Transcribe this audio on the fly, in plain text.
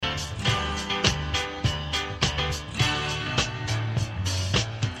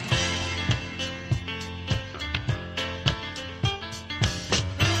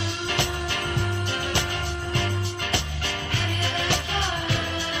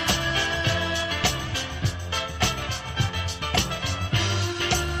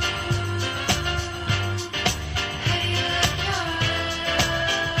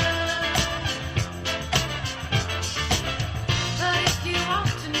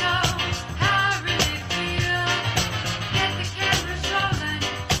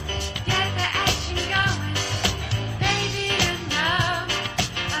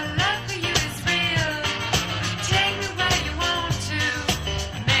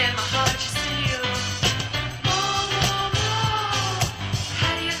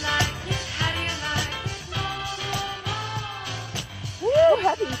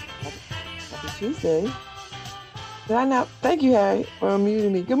Tuesday. Did I not? Thank you, Harry, for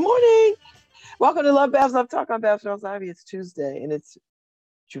unmuting me. Good morning. Welcome to LoveBabz LoveTalk. I'm Babz Rawls-Ivy. It's Tuesday and it's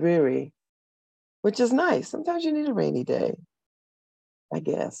dreary, which is nice. Sometimes you need a rainy day, I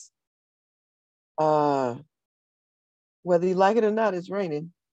guess. Whether you like it or not, it's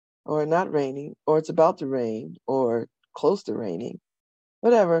raining, or not raining, or it's about to rain, or close to raining.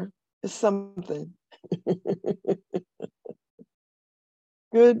 Whatever. It's something.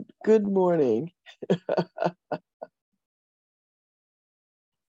 Good morning.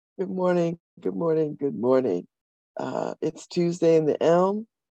 Good morning. Good morning. Good morning. It's Tuesday in the Elm.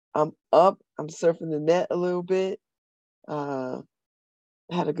 I'm up. I'm surfing the net a little bit. Had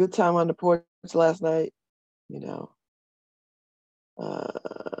a good time on the porch last night. You know.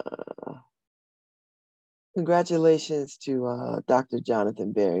 Congratulations to Dr.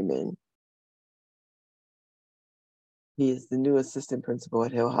 Jonathan Berryman. He is the new assistant principal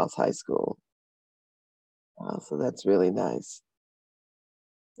at Hill House High School. So that's really nice.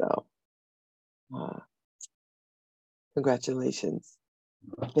 So, congratulations.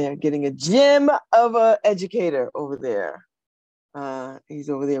 They're getting a gem of an educator over there. He's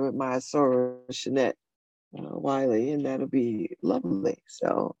over there with my soror, Shanette Wiley, and that'll be lovely.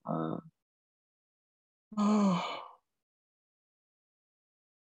 So, so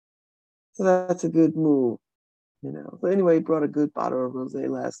that's a good move, you know. So anyway, he brought a good bottle of rosé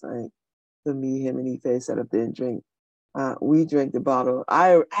last night to me, him, and Ife set up there and drink. We drank the bottle.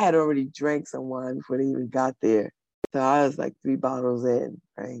 I had already drank some wine before they even got there. So I was like 3 bottles in,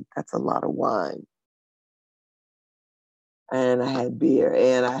 right? That's a lot of wine. And I had beer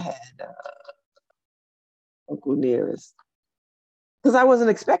and I had Uncle Nearest. Because I wasn't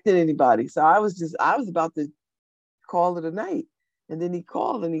expecting anybody. So I was about to call it a night. And then he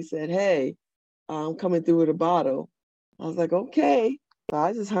called and he said, "Hey, I'm coming through with a bottle." I was like, "Okay." So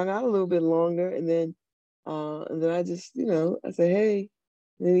I just hung out a little bit longer and then I just, I said, "Hey."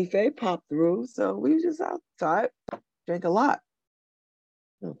 And then Ife popped through. So we were just outside, drank a lot.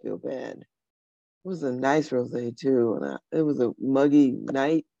 I don't feel bad. It was a nice rosé too. And it was a muggy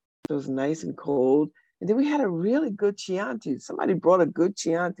night. So it was nice and cold. And then we had a really good Chianti. Somebody brought a good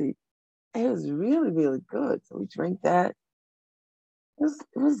Chianti. It was really, really good. So we drank that. It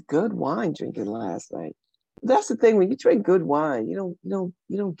was good wine drinking last night. That's the thing, when you drink good wine, you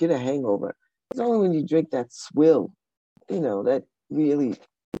don't get a hangover. It's only when you drink that swill, that really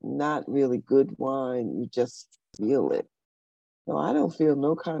not really good wine, you just feel it. No, I don't feel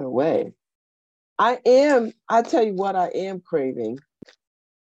no kind of way. I tell you what I am craving.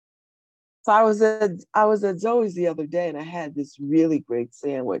 So I was at Zoe's the other day and I had this really great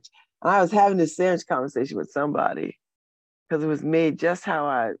sandwich. And I was having this sandwich conversation with somebody because it was made just how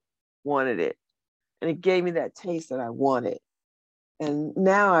I wanted it. And it gave me that taste that I wanted. And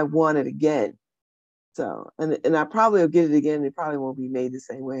now I want it again. So, and I probably will get it again. It probably won't be made the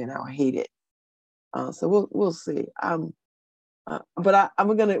same way, and I'll hate it. So we'll see. But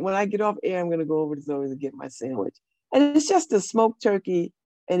I'm gonna, when I get off air, I'm gonna go over to Zoe's and get my sandwich. And it's just a smoked turkey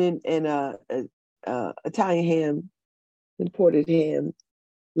and Italian ham, imported ham,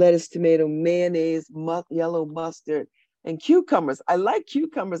 lettuce, tomato, mayonnaise, yellow mustard, and cucumbers. I like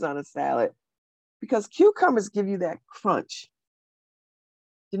cucumbers on a salad because cucumbers give you that crunch.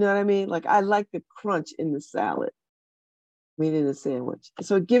 You know what I mean? Like I like the crunch in the salad, I mean in the sandwich.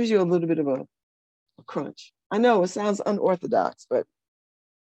 So it gives you a little bit of a crunch. I know it sounds unorthodox, but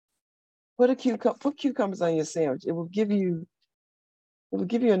put cucumbers on your sandwich. It will give you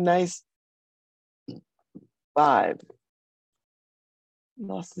a nice vibe.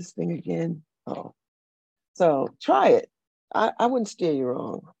 Lost this thing again. Oh. So try it. I wouldn't steer you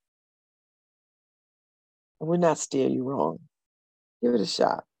wrong. I would not steer you wrong. Give it a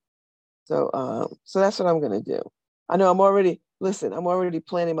shot. So that's what I'm gonna do. I know I'm already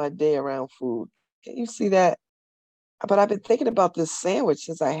planning my day around food. Can you see that? But I've been thinking about this sandwich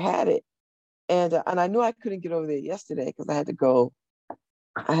since I had it. And I knew I couldn't get over there yesterday because I had to go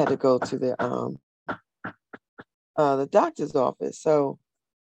to the doctor's office. So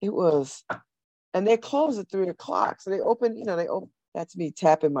it was, and they closed at 3 o'clock. So they open, that's me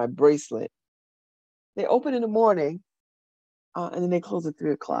tapping my bracelet. They open in the morning, and then they close at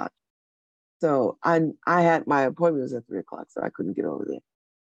 3 o'clock. So I had my appointment was at 3 o'clock, so I couldn't get over there.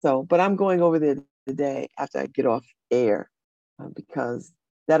 So, but I'm going over there today after I get off air because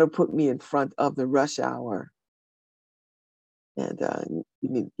that'll put me in front of the rush hour. And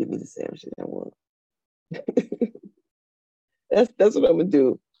give me the sandwich that I want. That's what I'm gonna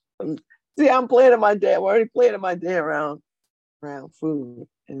do. I'm planning my day. I'm already planning my day around food,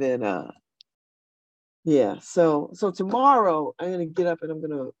 and then yeah. So tomorrow I'm gonna get up and I'm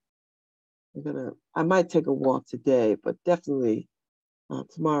gonna I might take a walk today, but definitely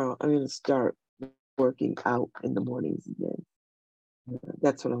tomorrow I'm gonna start working out in the mornings again.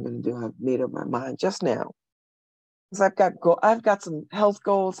 That's what I'm gonna do. I've made up my mind just now. Because I've got some health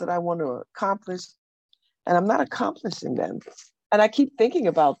goals that I want to accomplish, and I'm not accomplishing them. And I keep thinking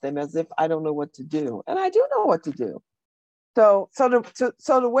about them as if I don't know what to do, and I do know what to do. So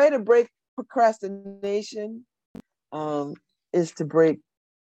the way to break procrastination is to break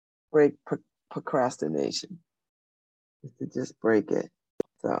procrastination, is to just break it.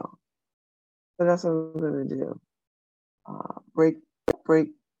 So that's what I'm gonna do. Break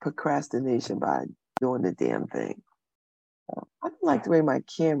procrastination by doing the damn thing. I don't like the way my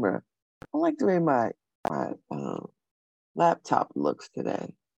camera. I don't like the way my laptop looks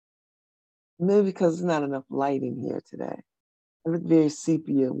today. Maybe because there's not enough light in here today. It looked very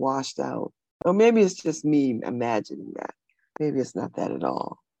sepia, washed out. Or maybe it's just me imagining that. Maybe it's not that at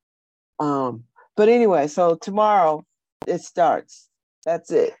all. But anyway, so tomorrow it starts.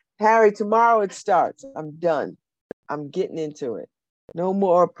 That's it. Harry, tomorrow it starts. I'm done. I'm getting into it. No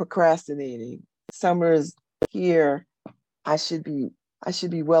more procrastinating. Summer is here. I should be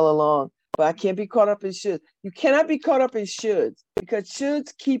well along, but I can't be caught up in shoulds. You cannot be caught up in shoulds because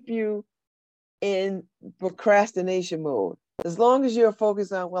shoulds keep you in procrastination mode. As long as you're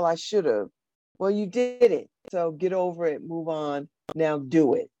focused on, well, I should have. Well, you did it. So get over it, move on. Now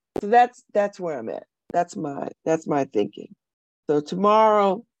do it. So that's where I'm at. That's my thinking. So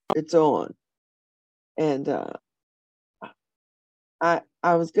tomorrow it's on. And I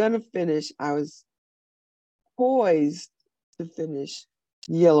was gonna finish, I was poised to finish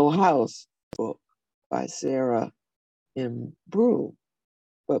Yellow House book by Sarah M. Broom.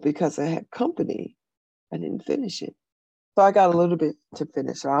 But because I had company, I didn't finish it. So I got a little bit to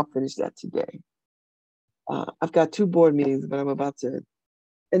finish. So I'll finish that today. I've got 2 board meetings, but I'm about to,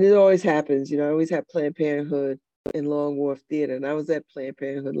 and it always happens, I always have Planned Parenthood and Long Wharf Theater. And I was at Planned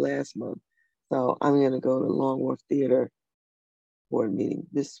Parenthood last month. So I'm going to go to Long Wharf Theater board meeting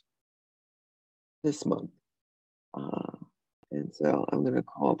this month. And so I'm going to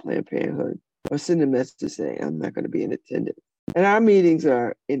call Planned Parenthood or send a message saying I'm not going to be in attendance. And our meetings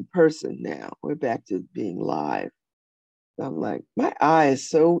are in person now. We're back to being live. So I'm like, my eye is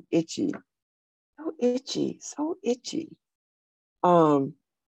so itchy, so itchy, so itchy. So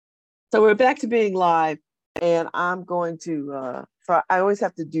we're back to being live, and I'm going to. So I always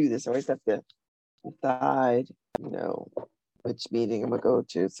have to do this. I always have to decide, which meeting I'm gonna go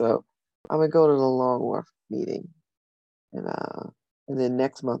to. So I'm gonna go to the Long Wharf meeting, and then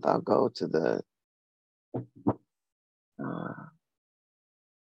next month I'll go to the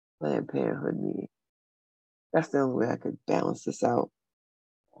Planned Parenthood meeting. That's the only way I could balance this out.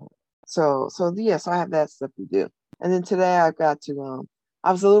 So yeah, so I have that stuff to do. And then today I've got to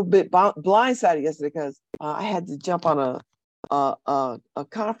I was a little bit blindsided yesterday because I had to jump on a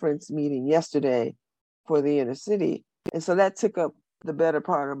conference meeting yesterday for the inner city. And so that took up the better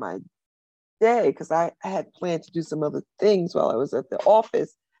part of my day because I had planned to do some other things while I was at the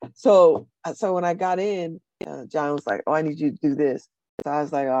office. So when I got in, John was like, "Oh, I need you to do this." So I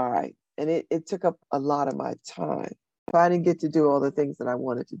was like, "All right." And it took up a lot of my time. So I didn't get to do all the things that I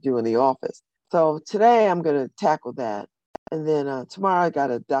wanted to do in the office. So today I'm going to tackle that. And then tomorrow I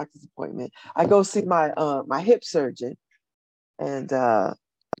got a doctor's appointment. I go see my hip surgeon and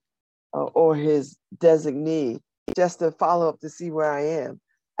or his designee just to follow up to see where I am.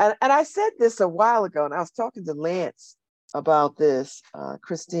 And I said this a while ago, and I was talking to Lance about this,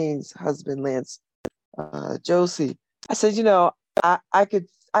 Christine's husband, Lance Josie. I said, I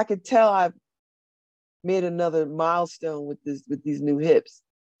could tell I've made another milestone with these new hips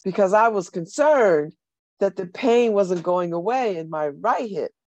because I was concerned that the pain wasn't going away in my right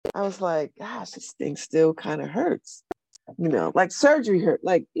hip. I was like, gosh, this thing still kind of hurts, like surgery hurt,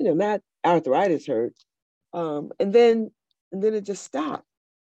 like, not arthritis hurt. And then it just stopped.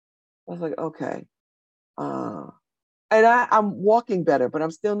 I was like, okay. And I'm walking better, but I'm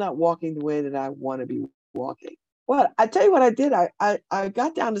still not walking the way that I want to be walking. Well, I tell you what I did. I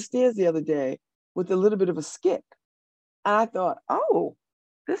got down the stairs the other day with a little bit of a skip. And I thought, oh,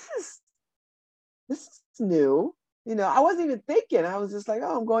 this is new. I wasn't even thinking. I was just like,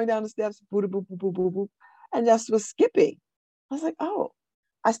 oh, I'm going down the steps, boop, boop, boop, boop, boop, boop, and just was skipping. I was like, oh,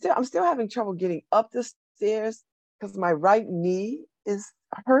 I'm still having trouble getting up the stairs because my right knee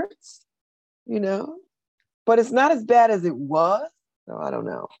hurts, but it's not as bad as it was. So I don't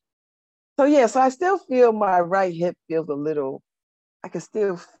know. So yeah, so I still feel my right hip feels a little, I can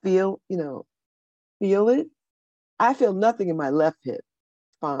still feel it. I feel nothing in my left hip,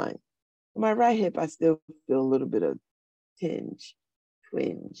 fine. My right hip, I still feel a little bit of twinge.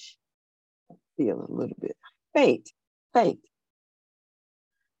 feeling a little bit faint, faint,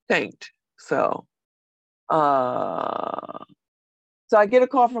 faint. So, so I get a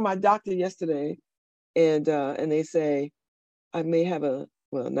call from my doctor yesterday, and they say I may have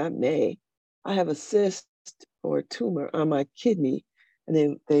not may, I have a cyst or a tumor on my kidney,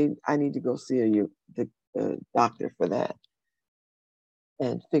 and I need to go see the doctor for that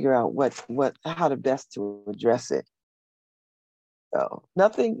and figure out how to best to address it. So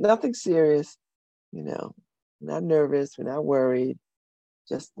nothing serious, we're not nervous, we're not worried.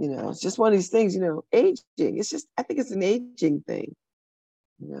 Just, it's just one of these things, aging. I think it's an aging thing.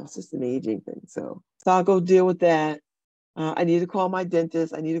 It's just an aging thing. So I'll go deal with that. I need to call my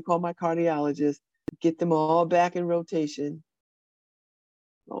dentist. I need to call my cardiologist, get them all back in rotation.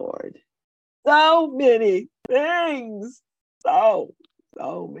 Lord, so many things. So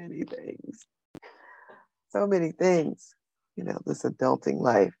many things. So many things. This adulting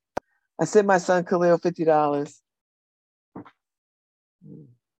life. I sent my son Khalil $50.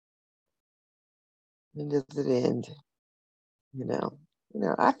 When does it end?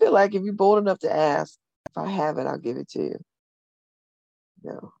 I feel like if you're bold enough to ask, if I have it, I'll give it to you.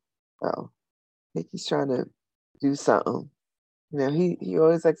 So I think he's trying to do something. He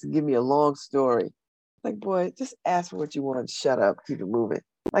always likes to give me a long story. Like, boy, just ask for what you want. Shut up. Keep it moving.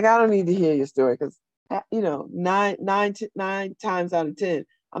 Like, I don't need to hear your story because, nine times out of 10,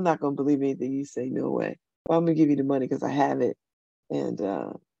 I'm not going to believe anything you say. No way. Well, I'm going to give you the money because I have it. And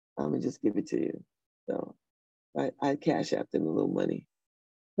I'm going to just give it to you. So I cash out them a little money.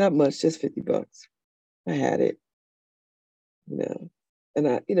 Not much, just $50. I had it.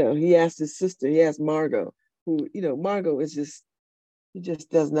 And he asked his sister, he asked Margot, who, Margot is he just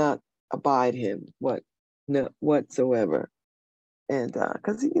does not abide him whatsoever. And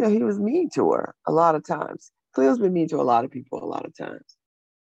because he was mean to her a lot of times. Cleo's been mean to a lot of people a lot of times.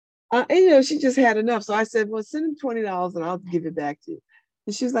 And she just had enough. So I said, well, send him $20 and I'll give it back to you.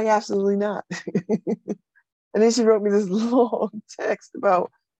 And she was like, absolutely not. And then she wrote me this long text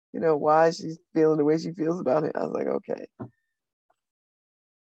about, why she's feeling the way she feels about it. I was like, okay.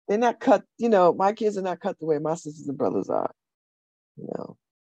 They're not cut, my kids are not cut the way my sisters and brothers are.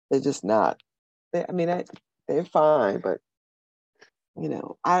 They're just not. They're fine, but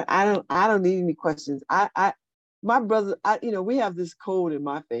I don't need any questions. My brother, we have this code in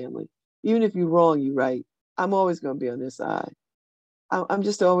my family. Even if you're wrong, you're right. I'm always going to be on their side. I'm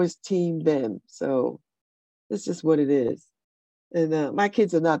just always team them. So it's just what it is. And my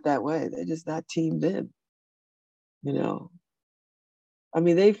kids are not that way. They're just not team them.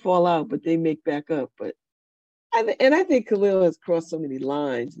 They fall out, but they make back up. But I think Khalil has crossed so many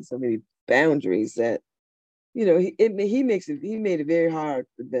lines and so many boundaries that, he made it very hard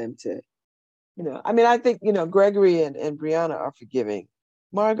for them to, I think, Gregory and Brianna are forgiving.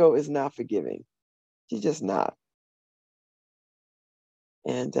 Margot is not forgiving. She's just not.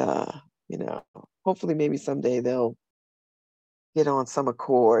 And, hopefully maybe someday they'll get on some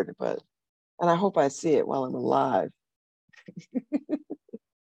accord, and I hope I see it while I'm alive.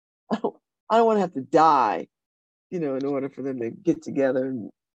 I don't want to have to die, in order for them to get together and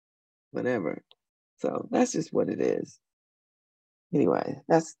whatever. So that's just what it is. Anyway,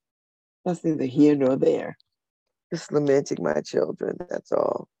 that's neither here nor there. Just lamenting my children. That's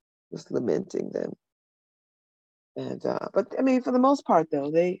all. Just lamenting them. And but for the most part,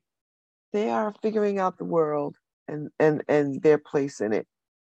 though, they are figuring out the world and their place in it.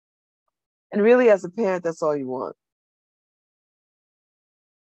 And really, as a parent, that's all you want.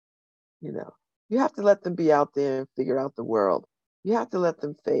 You have to let them be out there and figure out the world. You have to let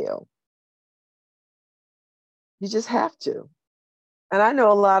them fail. You just have to. And I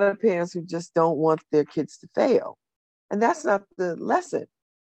know a lot of parents who just don't want their kids to fail. And that's not the lesson.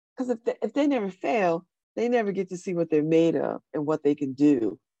 Because if they never fail, they never get to see what they're made of and what they can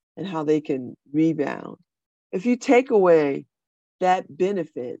do and how they can rebound. If you take away that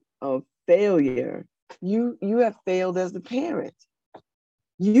benefit of failure, you have failed as the parent.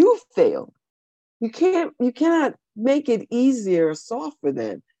 You failed. You cannot make it easier or soft for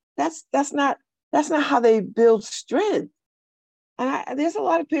them. That's not how they build strength. And there's a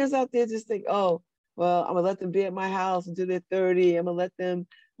lot of parents out there just think, oh, well, I'm gonna let them be at my house until they're 30. I'm gonna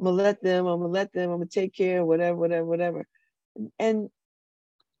take care of whatever. And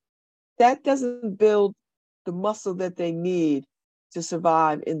that doesn't build the muscle that they need to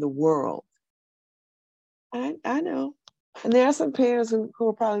survive in the world. I know. And there are some parents who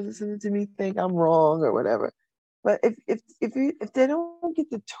are probably listening to me think I'm wrong or whatever. But if they don't get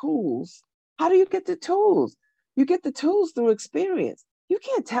the tools, how do you get the tools? You get the tools through experience. You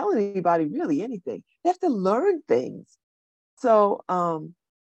can't tell anybody really anything. They have to learn things. So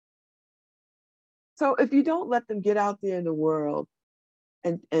So if you don't let them get out there in the world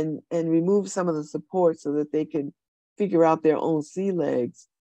and remove some of the support so that they can figure out their own sea legs,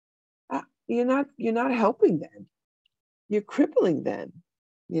 you're not helping them. You're crippling them,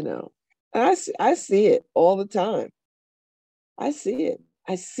 you know. And I see it all the time. I see it.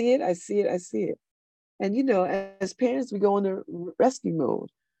 I see it. I see it. I see it. And as parents, we go into rescue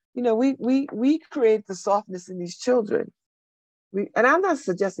mode. We create the softness in these children. And I'm not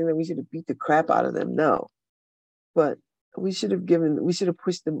suggesting that we should have beat the crap out of them, no. But we should have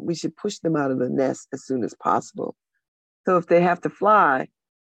pushed them, we should push them out of the nest as soon as possible. So if they have to fly,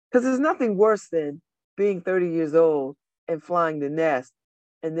 because there's nothing worse than being 30 years old and flying the nest,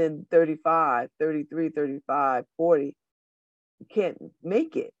 and then 35, 33, 35, 40, you can't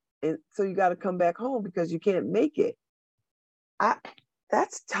make it. And so you got to come back home because you can't make it.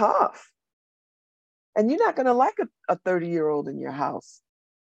 That's tough. And you're not going to like a 30-year-old in your house.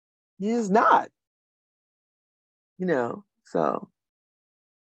 You're just not, so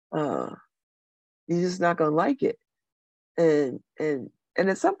you're just not going to like it. And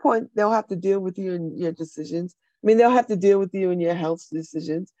at some point they'll have to deal with you and your decisions. I mean, they'll have to deal with you and your health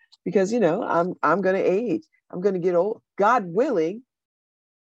decisions because, I'm going to age. I'm going to get old. God willing,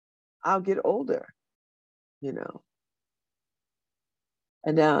 I'll get older, And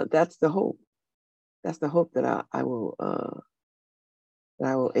now that's the hope. That's the hope that I will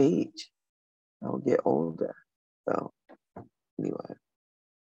age. I will get older. So anyway,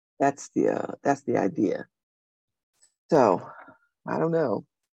 that's the idea. So I don't know.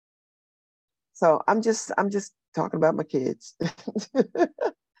 So I'm just talking about my kids.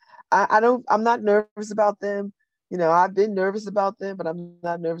 I'm not nervous about them. I've been nervous about them, but I'm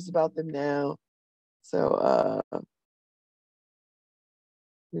not nervous about them now. So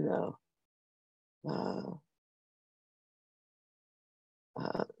you know, uh,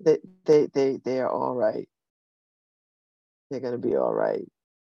 they are all right. They're gonna be all right.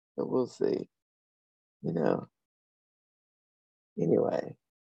 But we'll see. Anyway.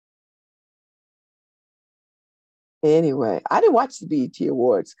 Anyway, I didn't watch the BET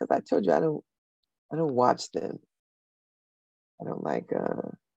Awards because I told you I don't watch them. I don't like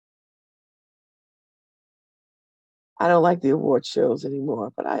I don't like the award shows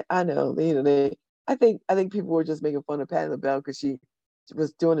anymore. But I know I think people were just making fun of Patti LaBelle because she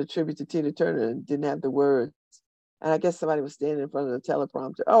was doing a tribute to Tina Turner and didn't have the words. And I guess somebody was standing in front of the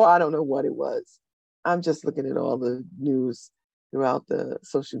teleprompter. Oh, I don't know what it was. I'm just looking at all the news throughout the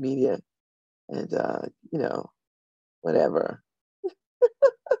social media and whatever.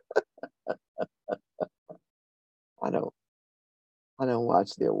 I don't I don't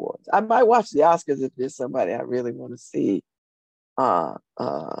watch the awards. I might watch the Oscars if there's somebody I really want to see uh,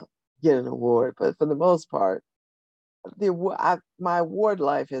 uh, get an award. But for the most part, my award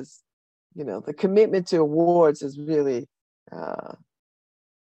life has, the commitment to awards has really uh,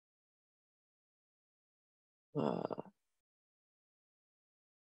 uh,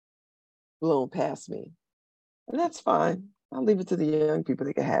 blown past me. And that's fine. I'll leave it to the young people.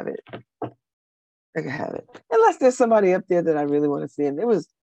 They can have it. They can have it. Unless there's somebody up there that I really want to see. And there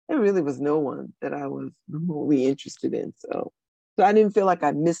really was no one that I was remotely interested in. So I didn't feel like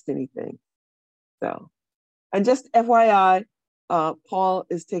I missed anything. So, and just FYI, Paul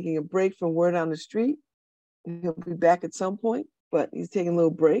is taking a break from Word on the Street. He'll be back at some point, but he's taking a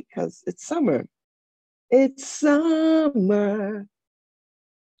little break because it's summer. It's summer.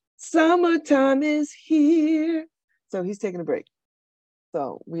 Summertime is here. So he's taking a break.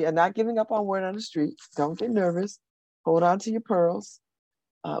 So we are not giving up on Word on the Street. Don't get nervous. Hold on to your pearls.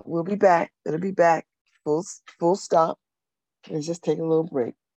 We'll be back. It'll be back. Full stop. It's just taking a little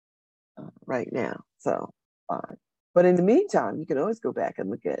break right now. So fine. But in the meantime, you can always go back and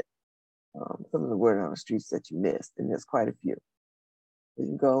look at some of the Word on the Streets that you missed, and there's quite a few. You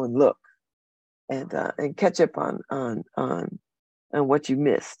can go and look and catch up on what you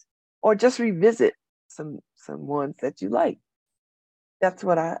missed, or just revisit some ones that you like. That's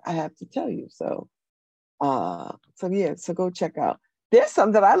what I have to tell you. So yeah, so go check out. There's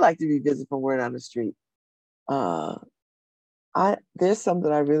some that I like to revisit from Word on the Street. There's some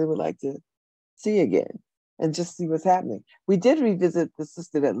that I really would like to see again and just see what's happening. We did revisit the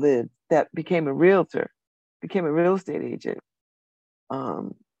sister that became a realtor, became a real estate agent.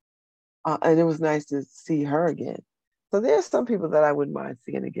 And it was nice to see her again. So there's some people that I wouldn't mind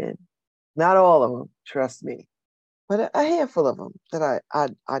seeing again. Not all of them, trust me, but a handful of them that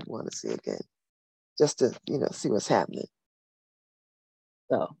I'd want to see again, just to see what's happening.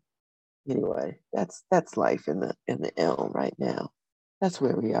 So anyway, that's life in the Elm right now. That's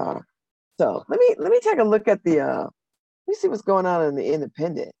where we are. So let me take a look at let me see what's going on in the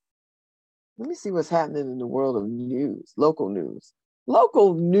Independent. Let me see what's happening in the world of news, local news.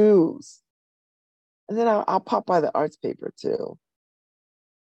 Local news. And then I'll pop by the arts paper too.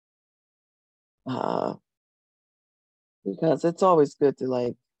 Because it's always good to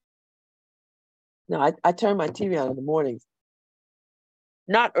like, I turn my TV on in the mornings,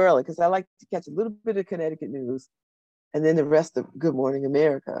 not early, because I like to catch a little bit of Connecticut news and then the rest of Good Morning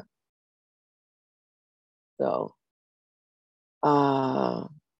America. So, oh,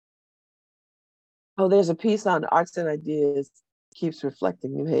 there's a piece on arts and ideas keeps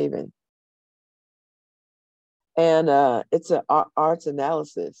reflecting New Haven. And it's an arts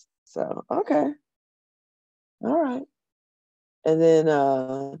analysis. So, okay. All right. And then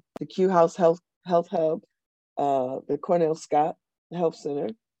the Q House Health Hub, the Cornell Scott Health Center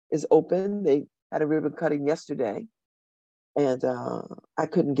is open. They had a ribbon cutting yesterday, and I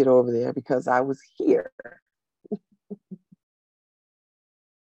couldn't get over there because I was here.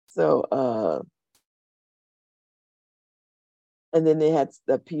 So, and then they had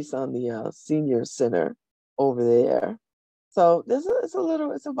the piece on the senior center over there. So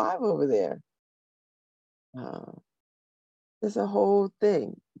it's a vibe over there. There's a whole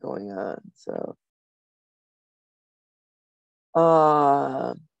thing going on. So,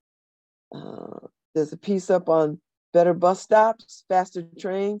 uh, there's a piece up on better bus stops, faster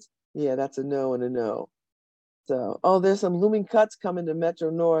trains. Yeah, that's a no and a no. So, there's some looming cuts coming to Metro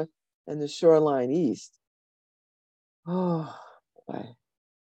North and the Shoreline East. Oh, boy.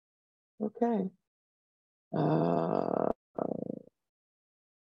 Okay. Uh,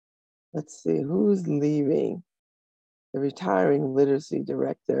 let's see, who's leaving? The retiring literacy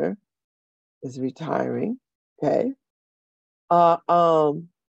director is retiring. Okay.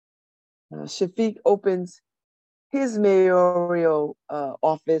 Shafiq opens his mayoral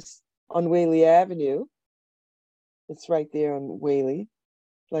office on Whaley Avenue. It's right there on Whaley,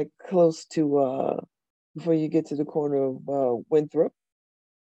 like close to before you get to the corner of Winthrop,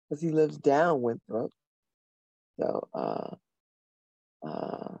 because he lives down Winthrop. So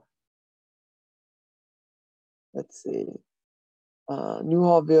let's see.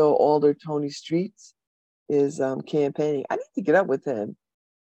 Newhallville Alder Tony Streets is campaigning. I need to get up with him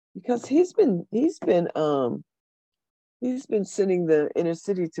because he's been sending the inner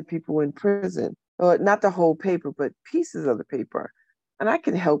city to people in prison. Not the whole paper, but pieces of the paper. And I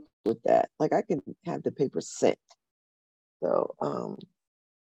can help with that. Like I can have the paper sent. So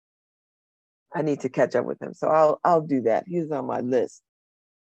I need to catch up with him. So I'll do that. He's on my list.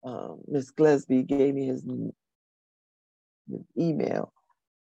 Miss Glesby gave me his email,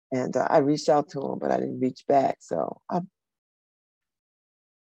 and I reached out to him, but I didn't reach back. So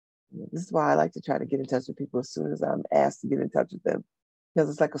this is why I like to try to get in touch with people as soon as I'm asked to get in touch with them, because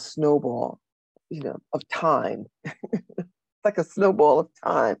it's like a snowball, of time. It's like a snowball of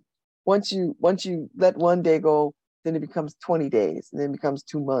time. Once you let one day go, then it becomes 20 days, and then it becomes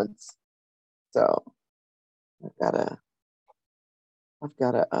 2 months. So I've gotta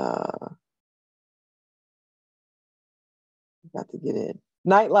got to get in.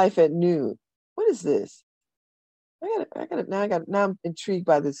 Nightlife at noon. What is this? Now I'm intrigued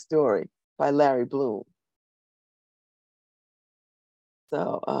by this story by Larry Bloom.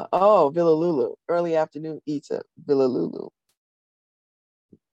 So, Villa Lulu, early afternoon eats at Villa Lulu.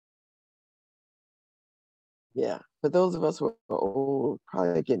 Yeah, for those of us who are old,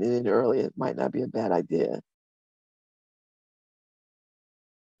 probably getting in early, it might not be a bad idea.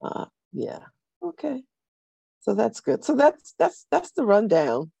 Yeah, okay. So that's good. So that's the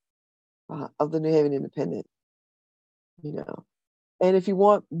rundown of the New Haven Independent. You know, and if you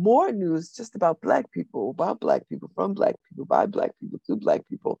want more news just about Black people, from Black people, by Black people, to Black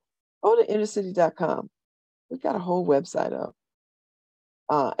people, go to innercity.com. We've got a whole website up.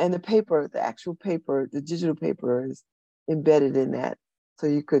 And the paper, the actual paper, the digital paper is embedded in that. So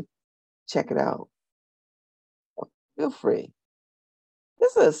you could check it out. Feel free.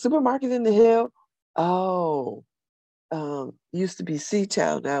 This is a supermarket in the hill. Oh, used to be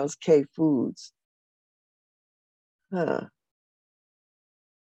Seatown, now it's K Foods. Huh.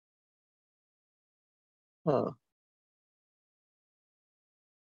 Huh.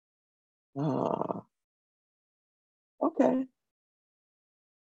 Okay.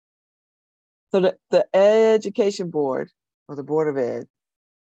 So the Education Board, or the Board of Ed,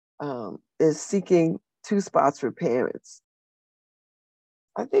 is seeking 2 spots for parents.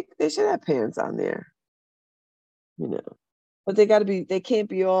 I think they should have parents on there, but they can't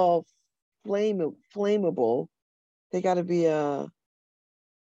be all flammable. They gotta be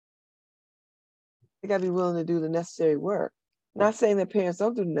willing to do the necessary work. Not saying that parents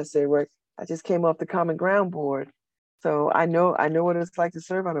don't do the necessary work. I just came off the Common Ground Board, So I know what it's like to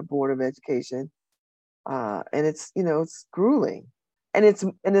serve on a board of education. And it's, it's grueling. And it's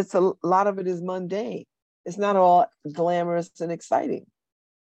a lot of it is mundane. It's not all glamorous and exciting.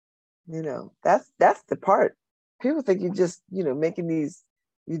 That's the part. People think you're just, making these,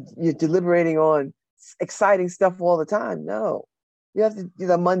 you're deliberating on exciting stuff all the time. No, you have to do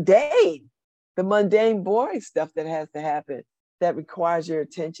the mundane, boring stuff that has to happen, that requires your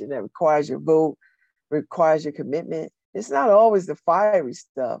attention, that requires your vote, requires your commitment. It's not always the fiery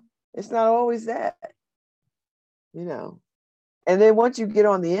stuff. It's not always that, you know. And then once you get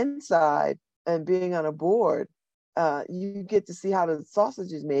on the inside and being on a board, you get to see how the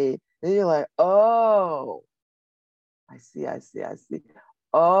sausage is made. And you're like, oh, I see.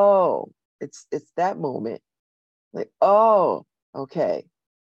 Oh, it's that moment. Like, oh, okay.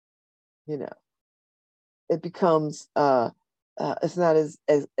 You know, it becomes it's not as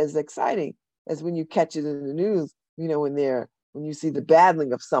exciting as when you catch it in the news, when you see the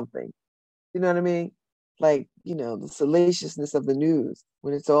battling of something. You know what I mean? Like, the salaciousness of the news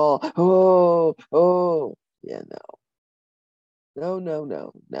when it's all, oh, yeah, no,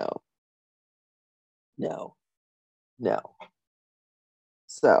 no.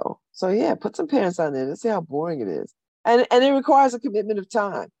 So yeah, put some parents on there. Let's see how boring it is. And it requires a commitment of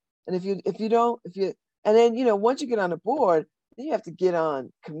time. And if you don't, if you and then once you get on a board, then you have to get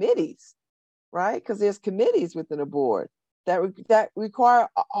on committees, right? Because there's committees within a board that require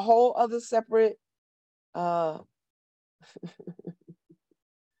a whole other separate uh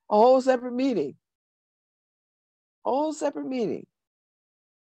a whole separate meeting, a whole separate meeting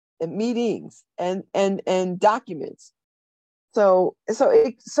and meetings and documents. So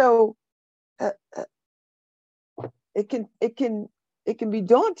uh, uh, it can be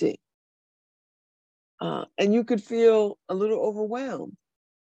daunting, and you could feel a little overwhelmed.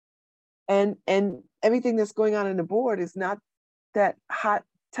 And everything that's going on in the board is not that hot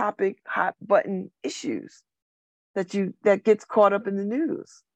topic, hot button issues that gets caught up in the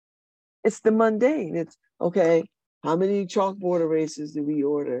news. It's the mundane. It's okay. How many chalkboard erasers do we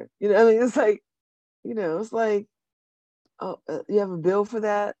order? I mean, it's like, it's like, oh, you have a bill for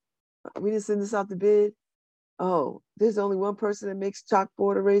that? We didn't send this out to bid. Oh, there's only one person that makes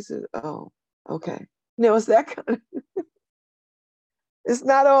chalkboard erasers. Oh, okay. It's that kind of, it's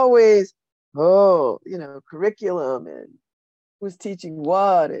not always, curriculum and who's teaching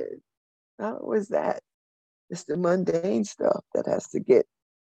what, and not always that. It's the mundane stuff that has to get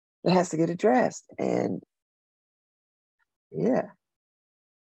addressed. And yeah,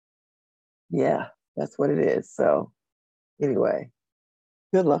 yeah, that's what it is. So anyway,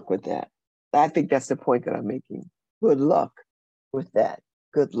 good luck with that. I think that's the point that I'm making. Good luck with that.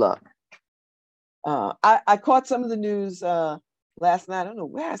 Good luck. I caught some of the news last night. I don't know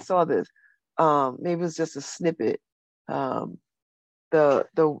where I saw this. Maybe it was just a snippet. Um, the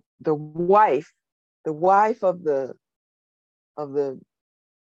wife of the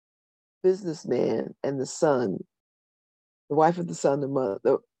businessman and the son, the wife of the son,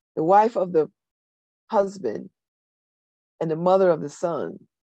 the wife of the husband and the mother of the son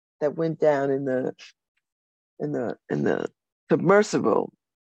that went down in the submersible.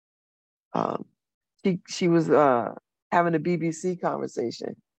 Um, she was having a BBC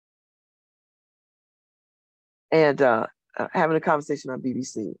conversation and having a conversation on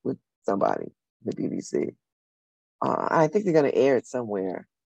BBC with somebody, the BBC. I think they're going to air it somewhere,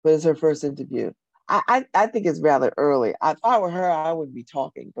 but it's her first interview. I think it's rather early. If I were her, I wouldn't be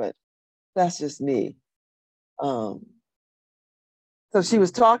talking, but that's just me. Um, so she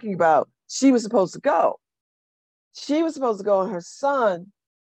was talking about she was supposed to go. She was supposed to go, and her son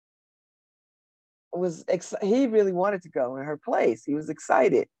he really wanted to go in her place. He was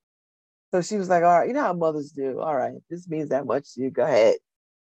excited. So she was like, all right, you know how mothers do. All right, this means that much to you. Go ahead.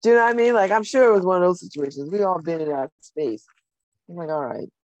 Do you know what I mean? Like, I'm sure it was one of those situations. We all been in that space. I'm like, all right,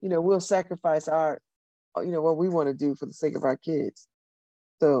 we'll sacrifice what we want to do for the sake of our kids.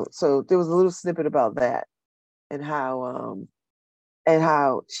 So there was a little snippet about that and how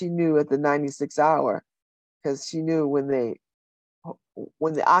she knew at the 96th hour, because she knew when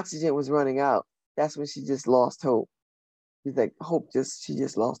the oxygen was running out, that's when she just lost hope. She's like, she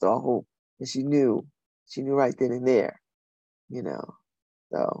just lost all hope. And she knew right then and there, you know.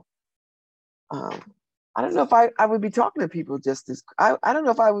 So um, I don't know if I would be talking to people I don't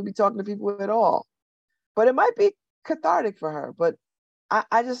know if I would be talking to people at all. But it might be cathartic for her. But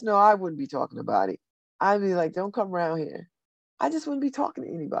I just know I wouldn't be talking about it. I'd be like, don't come around here. I just wouldn't be talking to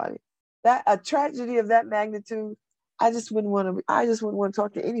anybody. That a tragedy of that magnitude, I just wouldn't want to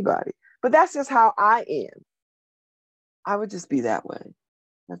talk to anybody. But that's just how I am. I would just be that way.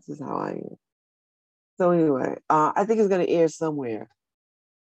 That's just how I am. So anyway, I think it's going to air somewhere.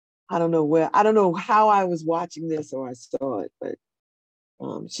 I don't know where. I don't know how I was watching this or I saw it, but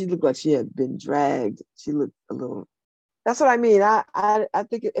she looked like she had been dragged. She looked a little. That's what I mean. I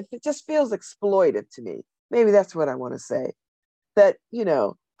think if it just feels exploitive to me, maybe that's what I want to say. That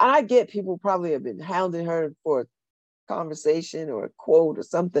and I get people probably have been hounding her for a conversation or a quote or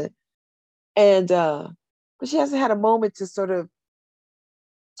something, and but she hasn't had a moment to sort of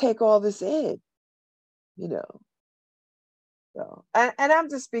take all this in, you know. So, and I'm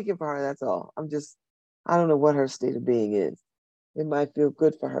just speaking for her. That's all. I don't know what her state of being is. It might feel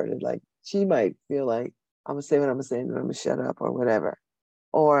good for her to like. She might feel like I'm gonna say what I'm gonna say and I'm gonna shut up or whatever,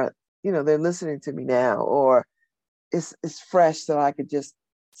 or they're listening to me now, or it's fresh so I could just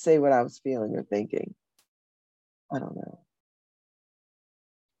say what I was feeling or thinking. I don't know.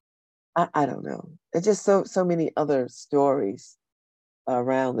 I don't know. It's just so many other stories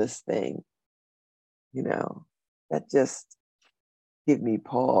around this thing, you know, that just give me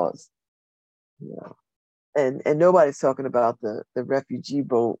pause, you know. And nobody's talking about the refugee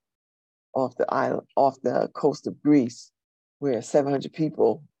boat off the island, off the coast of Greece, where 700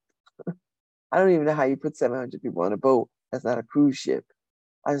 people. I don't even know how you put 700 people on a boat. That's not a cruise ship.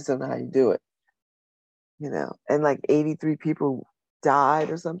 I just don't know how you do it, And like 83 people died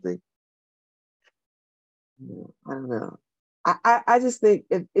or something. I don't know. I just think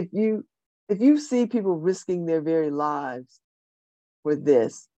if you see people risking their very lives for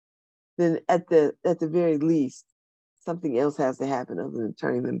this, then at the very least, something else has to happen other than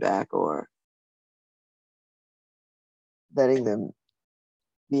turning them back or letting them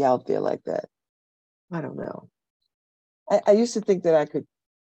be out there like that. I don't know. I used to think that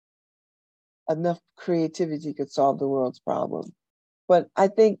enough creativity could solve the world's problem, but I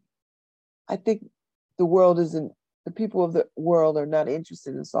think the world isn't. The people of the world are not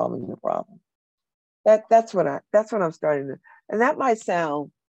interested in solving the problem. That's what I'm starting to, and that might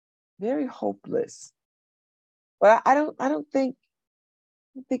sound very hopeless, but I don't think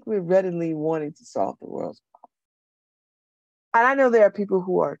we're readily wanting to solve the world's problem. And I know there are people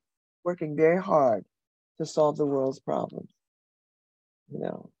who are working very hard to solve the world's problems.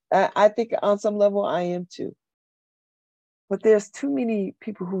 I think on some level I am too. But there's too many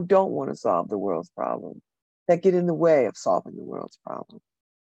people who don't want to solve the world's problems that get in the way of solving the world's problems.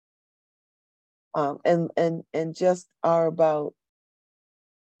 And just are about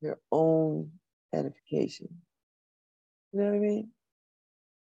their own edification. You know what I mean?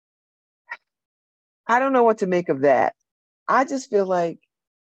 I don't know what to make of that. I just feel like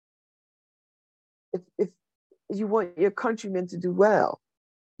if you want your countrymen to do well,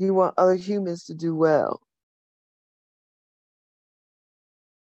 you want other humans to do well.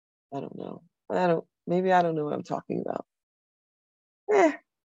 I don't know. Maybe I don't know what I'm talking about. Eh,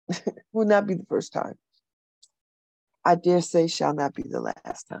 will not be the first time. I dare say shall not be the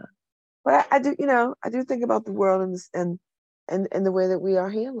last time. But I do, I do think about the world and the way that we are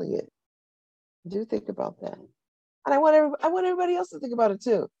handling it. I do think about that. And I want everybody else to think about it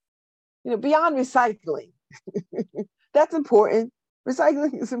too. Beyond recycling. That's important.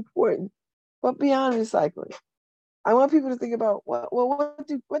 Recycling is important. But beyond recycling, I want people to think about what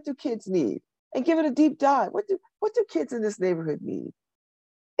do kids need? And give it a deep dive. What do kids in this neighborhood need?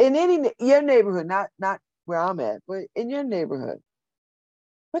 In your neighborhood, not where I'm at, but in your neighborhood,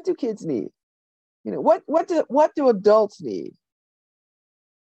 what do kids need? What do adults need?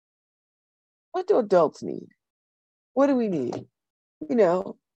 What do adults need? What do we need?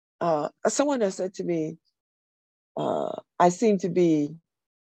 Someone has said to me, I seem to be,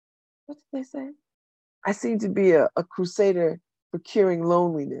 what did they say? I seem to be a crusader for curing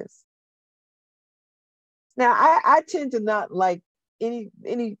loneliness. Now, I tend to not like any,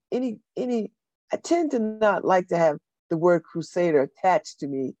 I tend to not like to have the word crusader attached to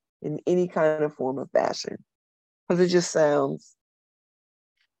me in any kind of form of fashion because it just sounds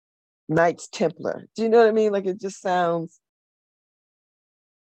Knights Templar. Do you know what I mean? Like it just sounds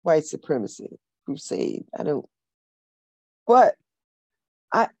white supremacy, crusade. I don't, but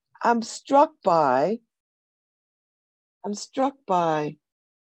I, I'm struck by, I'm struck by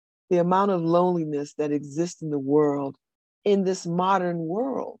the amount of loneliness that exists in the world, in this modern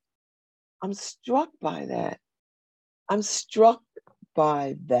world. I'm struck by that. I'm struck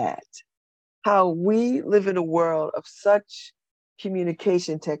by that. How we live in a world of such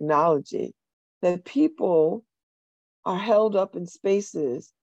communication technology that people are held up in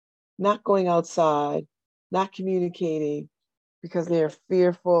spaces, not going outside, not communicating because they're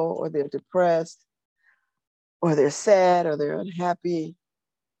fearful or they're depressed or they're sad or they're unhappy.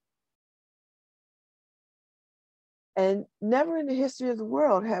 And never in the history of the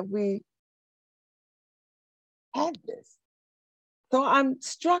world have we had this. So I'm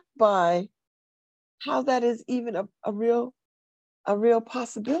struck by how that is even a real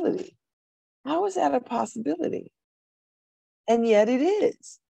possibility. How is that a possibility? And yet it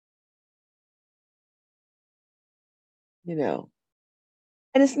is, you know.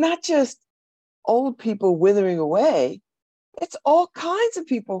 And it's not just old people withering away. It's all kinds of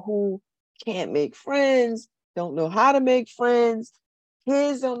people who can't make friends, don't know how to make friends.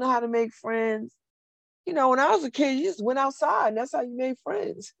 Kids don't know how to make friends. You know, when I was a kid, you just went outside and that's how you made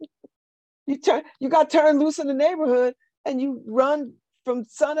friends. You got turned loose in the neighborhood and you run from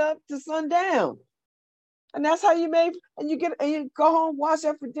sun up to sundown. And that's how you made, and you go home, wash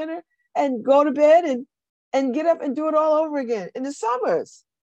up for dinner, and go to bed and get up and do it all over again in the summers.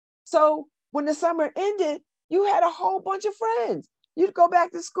 So when the summer ended, you had a whole bunch of friends. You'd go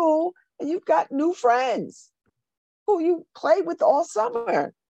back to school and you've got new friends who you played with all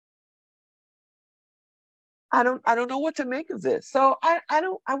summer. I don't know what to make of this. So I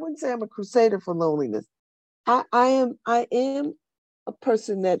wouldn't say I'm a crusader for loneliness. I am a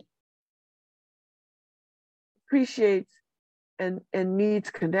person that appreciates and needs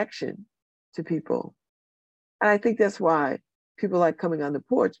connection to people. And I think that's why people like coming on the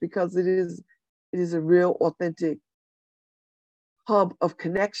porch, because it is a real authentic hub of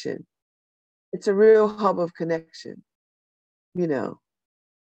connection. It's a real hub of connection, you know.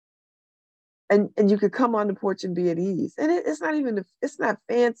 And you could come on the porch and be at ease. And it's not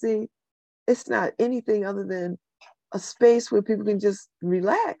fancy. It's not anything other than a space where people can just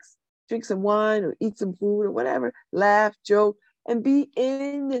relax, drink some wine or eat some food or whatever, laugh, joke, and be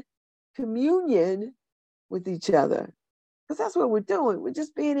in communion with each other. Because that's what we're doing. We're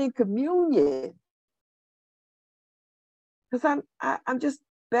just being in communion. Because I'm just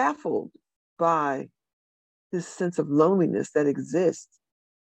baffled by this sense of loneliness that exists.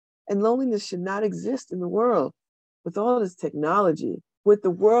 And loneliness should not exist in the world with all this technology, with the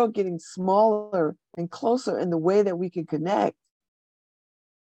world getting smaller and closer in the way that we can connect.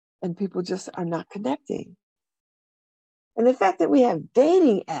 And people just are not connecting. And the fact that we have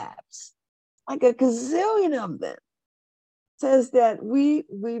dating apps, like a gazillion of them, says that we've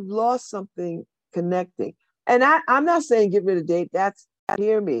lost something connecting. And I'm not saying get rid of date.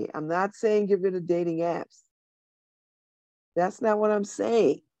 Hear me. I'm not saying get rid of dating apps. That's not what I'm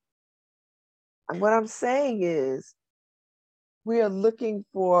saying. What I'm saying is we are looking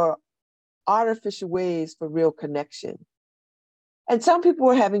for artificial ways for real connection. And some people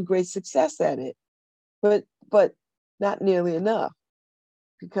are having great success at it, but not nearly enough,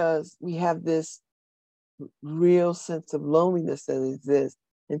 because we have this real sense of loneliness that exists,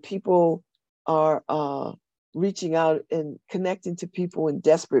 and people are reaching out and connecting to people in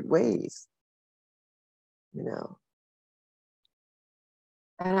desperate ways, you know.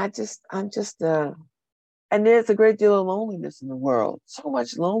 And and there's a great deal of loneliness in the world, so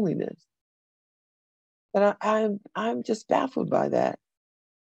much loneliness. But I'm just baffled by that,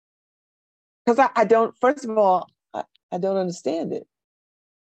 because I don't. First of all, I don't understand it.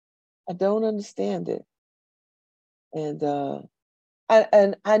 I don't understand it, and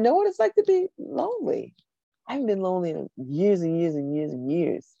and I know what it's like to be lonely. I haven't been lonely in years and years and years and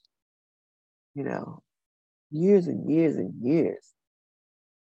years. You know, years and years and years.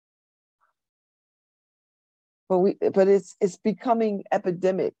 But it's becoming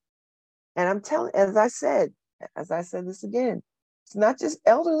epidemic, and I'm telling, as I said this again, it's not just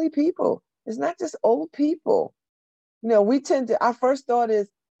elderly people. It's not just old people. You know, our first thought is,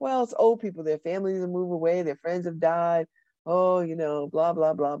 well, it's old people. Their families have moved away. Their friends have died. Oh, you know, blah,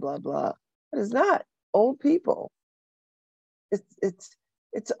 blah, blah, blah, blah. But it's not old people.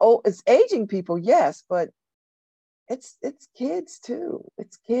 It's old, it's aging people, yes, but it's kids too.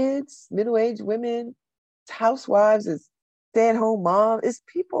 It's kids, middle-aged women, it's housewives, it's stay-at-home mom. It's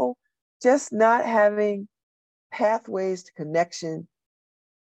people just not having pathways to connection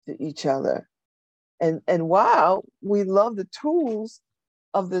to each other. And while we love the tools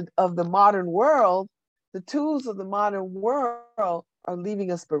of the modern world, the tools of the modern world are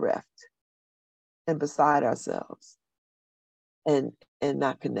leaving us bereft and beside ourselves and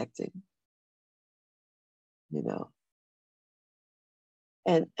not connecting, you know.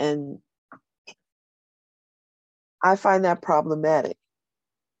 And I find that problematic,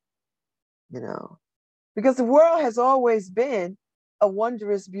 you know, because the world has always been a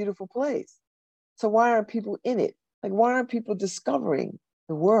wondrous, beautiful place. So why aren't people in it? Like, why aren't people discovering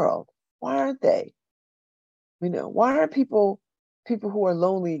the world? Why aren't they? You know, why aren't people who are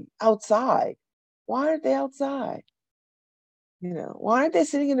lonely outside? Why aren't they outside? You know, why aren't they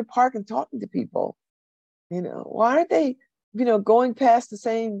sitting in the park and talking to people? You know, why aren't they, going past the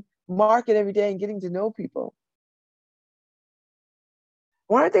same market every day and getting to know people?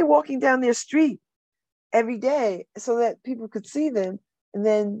 Why aren't they walking down their street every day so that people could see them and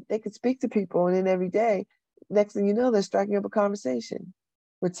then they could speak to people? And then every day, next thing you know, they're striking up a conversation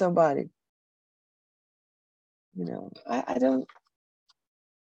with somebody. I don't,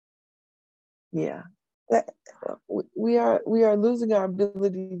 yeah. We are losing our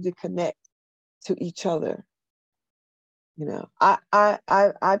ability to connect to each other.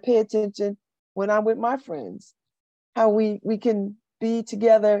 I pay attention when I'm with my friends, how we can be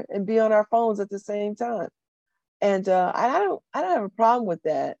together and be on our phones at the same time. And I don't have a problem with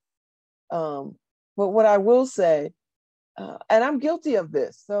that. But what I will say, and I'm guilty of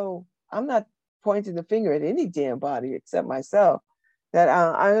this, so I'm not pointing the finger at any damn body except myself, that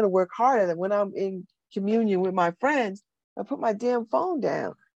I'm going to work harder that when I'm in communion with my friends, I put my damn phone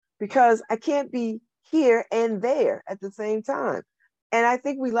down, because I can't be here and there at the same time. And I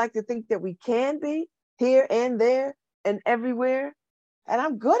think we like to think that we can be here and there and everywhere. And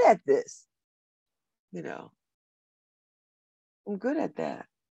I'm good at this. I'm good at that.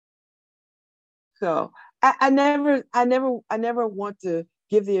 So I never want to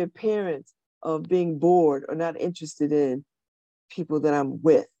give the appearance of being bored or not interested in people that I'm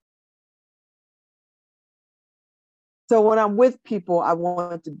with. So when I'm with people, I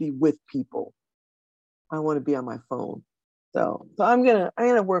want to be with people. I want to be on my phone. So I'm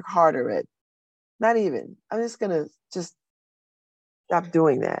gonna work harder at, not even. I'm just gonna just stop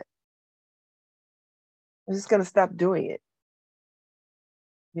doing that. I'm just gonna stop doing it.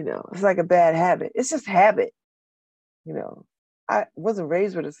 It's like a bad habit. It's just habit. You know, I wasn't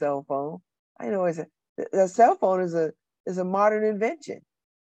raised with a cell phone. I know the cell phone is a modern invention.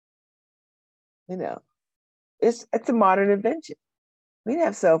 You know, it's a modern invention. We didn't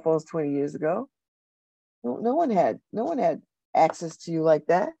have cell phones 20 years ago. No one had access to you like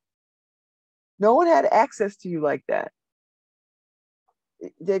that. No one had access to you like that.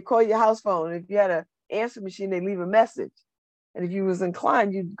 They'd call your house phone. If you had an answer machine, they'd leave a message. And if you was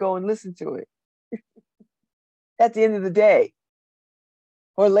inclined, you'd go and listen to it at the end of the day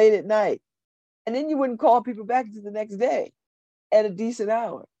or late at night. And then you wouldn't call people back until the next day at a decent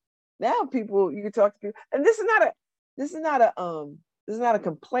hour. Now you can talk to people. And this is not a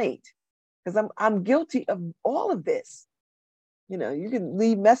complaint, because I'm guilty of all of this. You can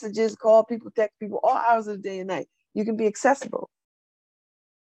leave messages, call people, text people all hours of the day and night. You can be accessible.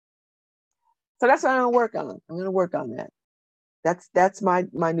 So that's what I'm gonna work on. I'm gonna work on that. That's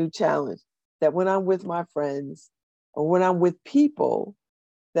my new challenge. That when I'm with my friends or when I'm with people,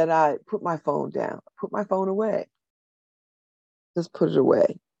 that I put my phone down, put my phone away. Just put it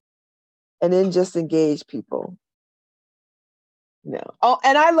away. And then just engage people. Oh,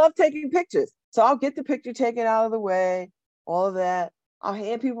 and I love taking pictures. So I'll get the picture taken out of the way, all of that. I'll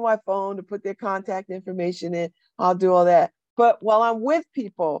hand people my phone to put their contact information in. I'll do all that. But while I'm with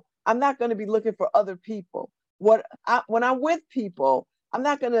people, I'm not going to be looking for other people. When I'm with people, I'm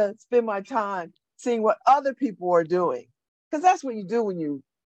not going to spend my time seeing what other people are doing, because that's what you do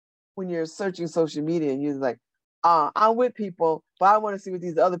when you're searching social media and you're like, I'm with people, but I want to see what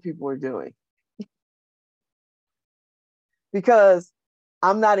these other people are doing, because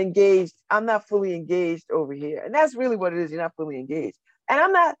I'm not engaged. I'm not fully engaged over here. And that's really what it is. You're not fully engaged. And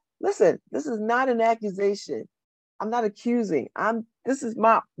listen, this is not an accusation. I'm not accusing. This is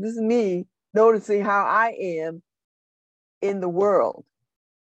me noticing how I am in the world.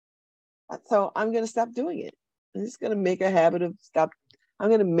 So I'm going to stop doing it. I'm just going to make a habit of stop. I'm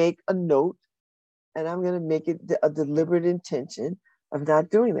going to make a note, and I'm going to make it a deliberate intention of not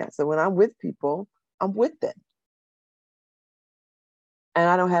doing that. So when I'm with people, I'm with them. And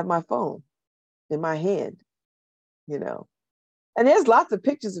I don't have my phone in my hand, And there's lots of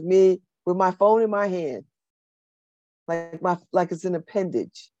pictures of me with my phone in my hand, like it's an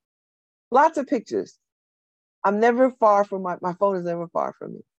appendage. Lots of pictures. I'm never far from my phone is never far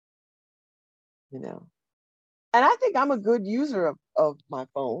from me, And I think I'm a good user of my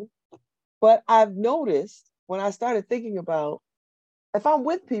phone, but I've noticed when I started thinking about, if I'm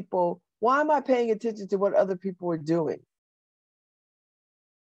with people, why am I paying attention to what other people are doing?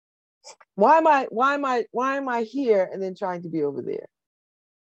 Why am I here and then trying to be over there?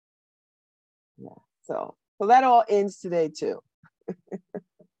 Yeah. So that all ends today too.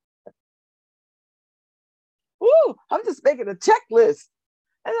 Woo! I'm just making a checklist,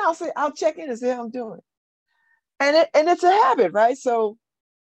 and I'll check in and see how I'm doing. And it's a habit, right? So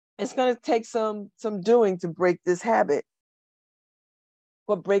it's going to take some doing to break this habit,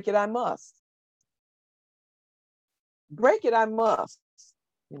 but break it I must. Break it I must,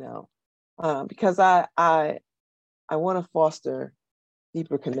 because I want to foster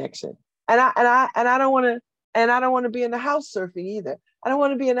deeper connection, and I don't want to be in the house surfing either. I don't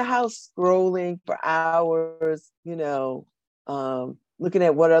want to be in the house scrolling for hours, looking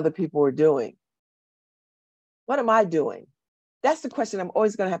at what other people are doing. What am I doing? That's the question I'm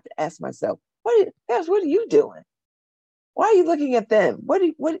always going to have to ask myself. What are you doing? Why are you looking at them? What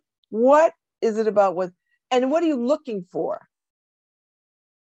is it about and what are you looking for?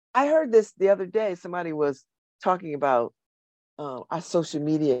 I heard this the other day. Somebody was talking about our social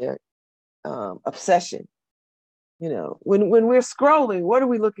media obsession. When we're scrolling, what are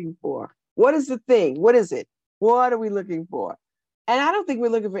we looking for? What is the thing? What is it? What are we looking for? And I don't think we're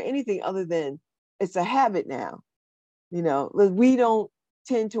looking for anything other than it's a habit now. We don't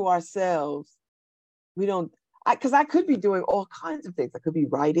tend to ourselves. We don't, because I could be doing all kinds of things. I could be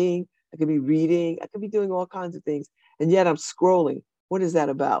writing, I could be reading, I could be doing all kinds of things. And yet I'm scrolling. What is that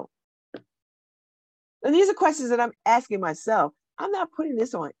about? And these are questions that I'm asking myself. I'm not putting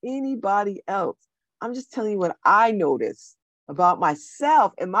this on anybody else. I'm just telling you what I notice about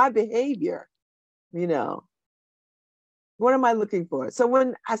myself and my behavior. What am I looking for? So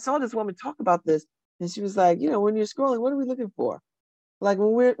when I saw this woman talk about this, and she was like, when you're scrolling, what are we looking for? Like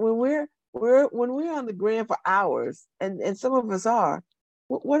when we're on the gram for hours, and some of us are,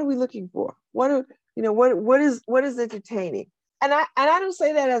 what are we looking for? What is entertaining? And I don't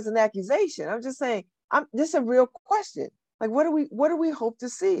say that as an accusation. I'm just saying this is a real question. Like what do we hope to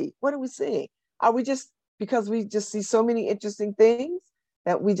see? What are we seeing? Are we just because we just see so many interesting things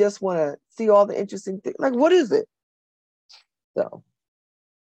that we just want to see all the interesting things? Like what is it? So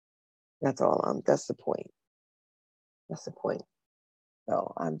that's all. That's the point. That's the point.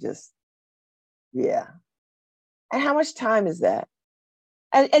 So I'm just, yeah. And how much time is that?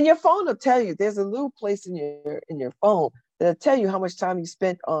 And your phone will tell you. There's a little place in your phone that'll tell you how much time you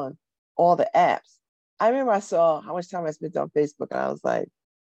spent on all the apps. I remember I saw how much time I spent on Facebook, and I was like,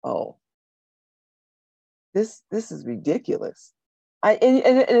 oh, this is ridiculous. And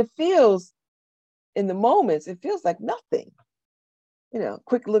it feels in the moments, it feels like nothing.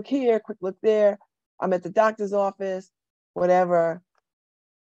 Quick look here, quick look there. I'm at the doctor's office, whatever.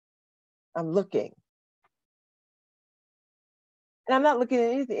 I'm looking. And I'm not looking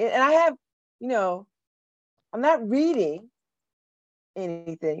at anything. And I have, I'm not reading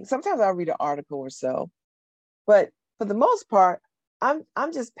anything. Sometimes I'll read an article or so. But for the most part, I'm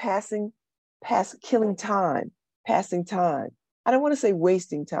just killing time, passing time. I don't want to say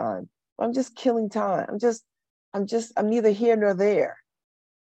wasting time. I'm just killing time. I'm neither here nor there.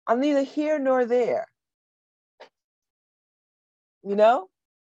 I'm neither here nor there.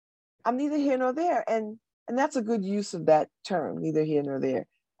 I'm neither here nor there. And that's a good use of that term, neither here nor there,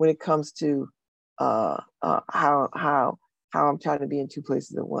 when it comes to how I'm trying to be in two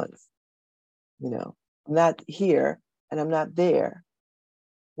places at once. I'm not here and I'm not there.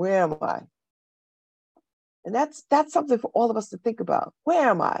 Where am I? And that's something for all of us to think about. Where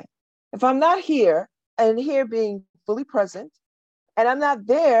am I? If I'm not here, and here being fully present, and I'm not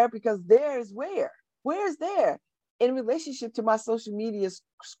there, because there is where? Where is there? In relationship to my social media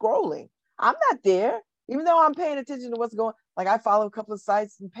scrolling. I'm not there, even though I'm paying attention to what's going on. Like I follow a couple of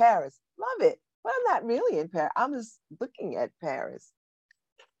sites in Paris. Love it. But I'm not really in Paris. I'm just looking at Paris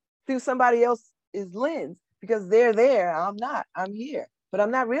through somebody else's lens, because they're there. I'm not. I'm here. But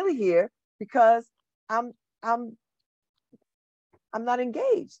I'm not really here because I'm not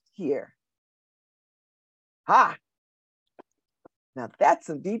engaged here. Ha! Now that's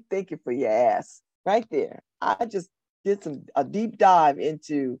some deep thinking for your ass right there. I just did a deep dive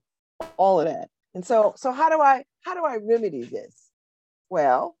into all of that. And so how do I remedy this?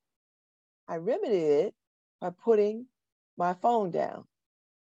 Well, I remedied it by putting my phone down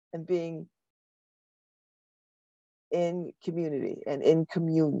and being in community and in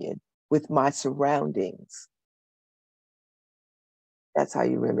communion with my surroundings. That's how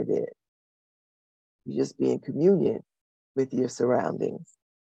you remedy it. You just be in communion with your surroundings.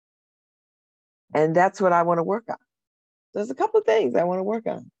 And that's what I want to work on. There's a couple of things I want to work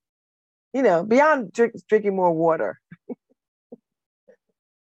on. Beyond drinking more water.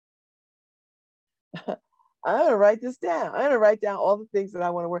 I'm gonna write this down. I'm gonna write down all the things that I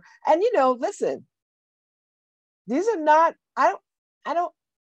want to work. And listen, these are not, I've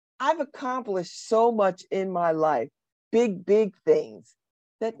accomplished so much in my life, big things,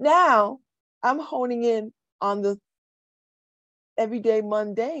 that now I'm honing in on the everyday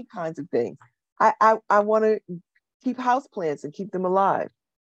mundane kinds of things. I want to keep houseplants and keep them alive.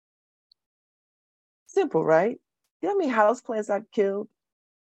 Simple, right? You know how many houseplants I've killed?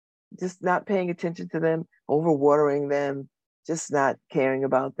 Just not paying attention to them, overwatering them, just not caring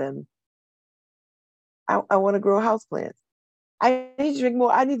about them. I want to grow houseplants. I need to drink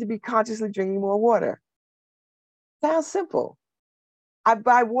more. I need to be consciously drinking more water. Sounds simple. I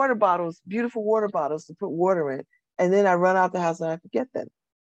buy water bottles, beautiful water bottles to put water in, and then I run out the house and I forget them.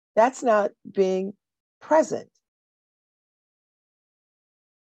 That's not being present,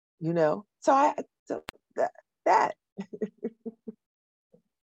 you know? So that.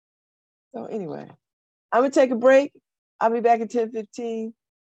 So anyway, I'm gonna take a break. I'll be back at 10:15.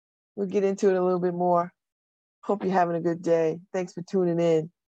 We'll get into it a little bit more. Hope you're having a good day. Thanks for tuning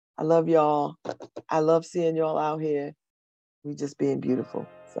in. I love y'all. I love seeing y'all out here. We just being beautiful.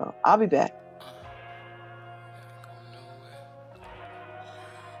 So I'll be back.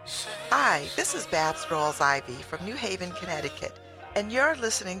 Hi, this is Babz Rawls-Ivy from New Haven, Connecticut, and you're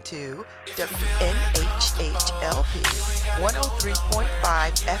listening to WNHH-LP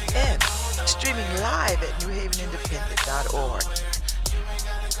 103.5 FM, streaming live at newhavenindependent.org.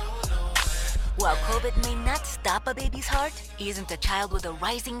 While COVID may not stop a baby's heart, isn't a child with a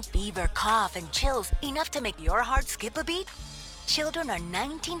rising fever, cough, and chills enough to make your heart skip a beat? Children are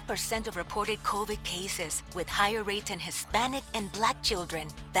 19% of reported COVID cases, with higher rates in Hispanic and Black children.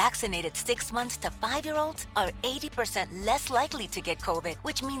 Vaccinated 6 months to 5-year-olds are 80% less likely to get COVID,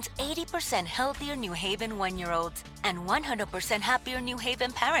 which means 80% healthier New Haven 1-year-olds and 100% happier New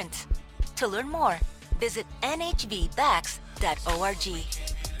Haven parents. To learn more, visit nhvvax.org.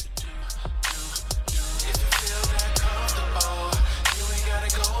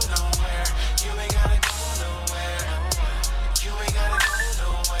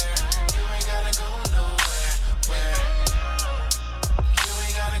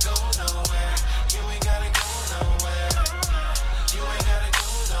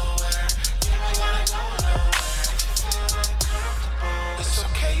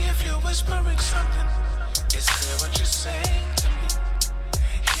 Whispering something, it's clear what you're saying to me.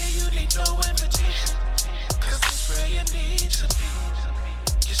 Here you need no invitation, cause it's where you need to be.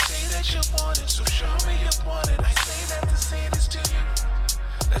 You say that you want it, so show me you want it. I say that to say this to you.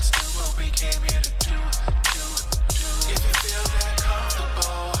 Let's do what we came here to do. If you feel that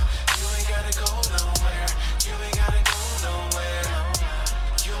comfortable, you ain't gotta go nowhere. You ain't gotta go nowhere.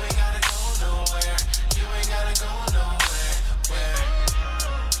 You ain't gotta go nowhere. You ain't gotta go nowhere.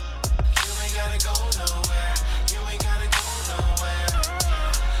 You ain't gotta go nowhere. You ain't gotta go nowhere.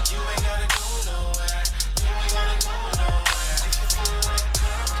 You ain't gotta go nowhere. You ain't gotta go nowhere.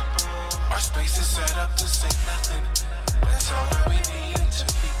 Our space is set up to say nothing. That's all that we need to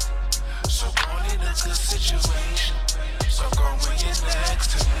be. So born in a good situation. So go when you're next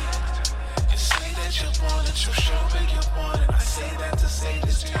to me. You say that you want it, you show me you want it. I say that to say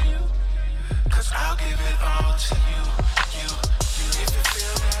this to you. Cause I'll give it all to you. If you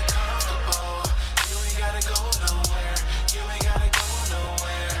feel that comfortable, you ain't gotta go nowhere. You ain't gotta go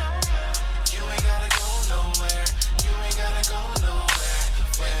nowhere. You ain't gotta go nowhere. You ain't gotta go nowhere.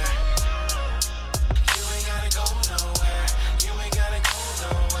 You ain't gotta go nowhere. You ain't gotta go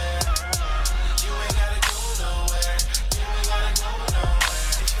nowhere. You ain't gotta go nowhere. You ain't gotta go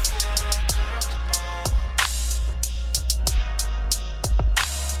nowhere. If you feel that comfortable.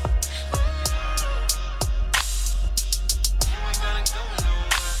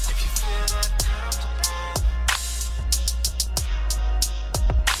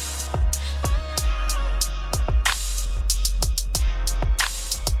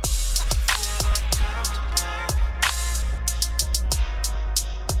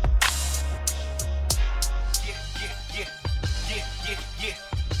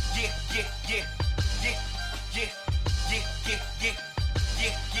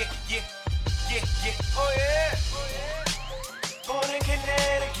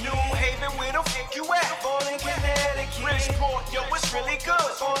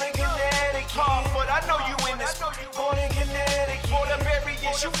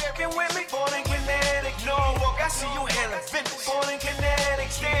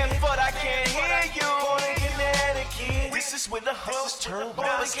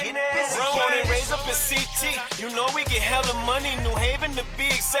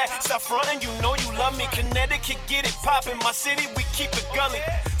 My city, we keep it gully.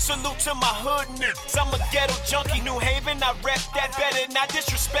 Salute to my hood niggas. I'm a ghetto junkie. New Haven, I rep that better. Not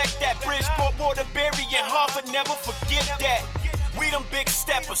disrespect that. Bridgeport, Waterbury, and Harvard, never forget that. We them big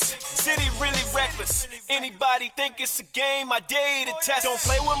steppers. City really reckless. Anybody think it's a game? I dare you to test. Don't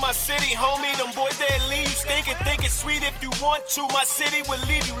play with my city, homie. Them boys that leave you stinking. Think it's sweet if you want to. My city will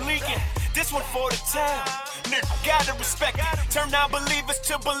leave you leaking. This one for the town. Nigga, gotta respect it. Turn down believers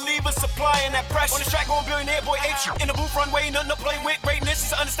to believers, supplying that pressure. On the track, going billionaire boy H. In the booth, runway, nothing to play with. Greatness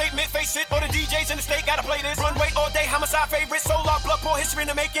is an understatement, face it. All the DJs in the state gotta play this. Runway all day, homicide favorite. Soul out, blood, poor history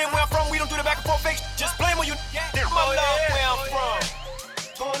in the making. Where I'm from, we don't do the back and forth fake. Just blame on you. My love, where I'm from.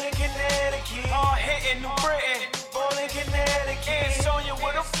 Born in Connecticut. Hard hitting New Britain. Born Born in Connecticut. Sonya,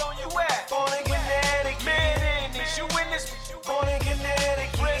 where the fuck you at? Born in Connecticut. Man, is you in this? Born in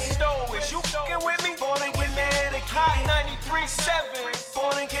Connecticut. Bristol, is you fucking with me? Born in Connecticut. Hot 93.7.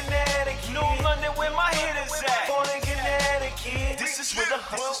 Born in Connecticut. New London, where my hitters at? Born in Connecticut. This is where the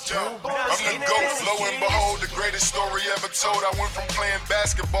hustle turn. I'm the GOAT, lo and behold, the greatest story ever told. I went from playing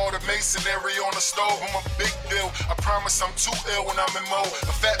basketball to masonry on the stove. I'm a big deal. I promise I'm too ill when I'm in mode.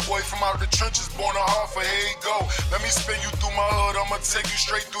 A fat boy from out the trenches, born a heart for here you go. Let me spin you through my hood. I'ma take you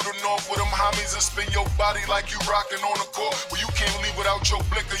straight through the north with them homies and spin your body like you rocking on the court. Where you can't leave without your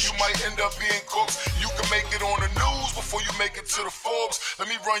blicker, you might end up being cooked. You can make it on the news before you make it to the Forbes. Let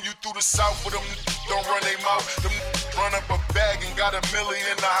me run you through the South with them don't run they mouth. Them run up a bag and got $1 million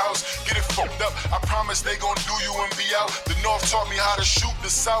in the house. Get it fucked up, I promise they gon' do you and be out. The North taught me how to shoot, the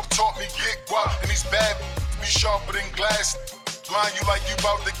South taught me get guap. And these bad be sharper than glass. Blind you like you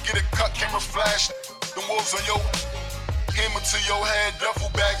about to get a cut, camera flash. The wolves on your hammer to your head, duffel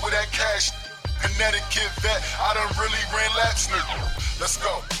bag with that cash. Connecticut vet, I done really ran laps, nigga. Let's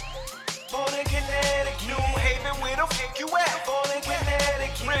go. Born in Connecticut. New Haven, where the fuck you at? Born in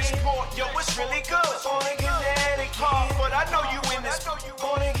Connecticut. Bridgeport, yo, it's really good. Born in Connecticut. Hard, but I know you in this.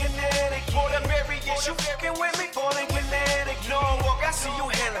 Born in Connecticut. Waterbury, is you fucking with me? Born in Connecticut. Norwalk, I see you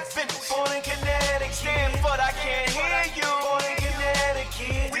handling fitness. Born in Connecticut. Stand, but I can't hear you. Born in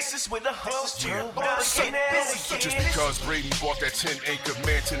Connecticut. This is where the hustle turn. Born in Connecticut. Just because Brady bought that 10-acre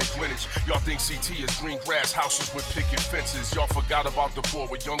mansion in Greenwich, y'all think CT is green grass houses with picket fences. Y'all forgot about the war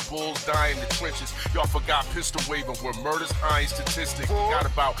with young bulls dying in the trenches. Y'all forgot pistol waving where murder's high statistic. Forgot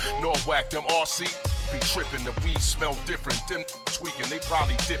about Norwalk, them RC be tripping. The weed smell different. Them tweaking, they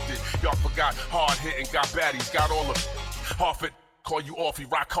probably dipped it. Y'all forgot hard hitting, got baddies, got all the half it. Call you Offie,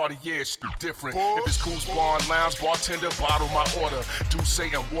 rock Cartier, shit different. If it's Coos Barn Lounge, bartender, bottle my order. Duce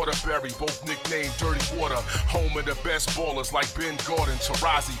and Waterbury, both nicknamed Dirty Water. Home of the best ballers like Ben Gordon,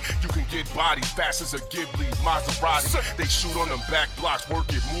 Tarazi. You can get body fast as a Ghibli, Maserati. They shoot on them back blocks, work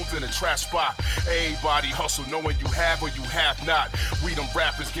it, move in a trash spot. Everybody hustle, knowing you have or you have not. We them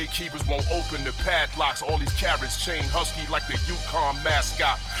rappers, gatekeepers won't open the padlocks. All these carrots chain husky like the Yukon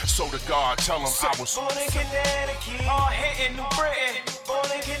mascot. So to God, tell them I was born in Connecticut. All hitting New Britain. Born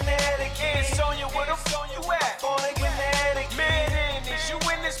in Connecticut. Sonya, where the fuck you at? Born in Connecticut. Man, is you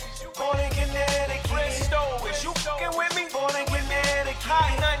in this? Born in Connecticut. Bristol, is you fucking with me? Born in Connecticut.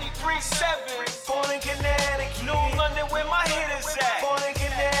 Hot 93.7. Born in Connecticut. New London, where my hitters at? Born in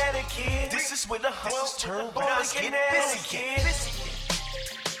Connecticut. This is where the hustle turn. Born in Connecticut.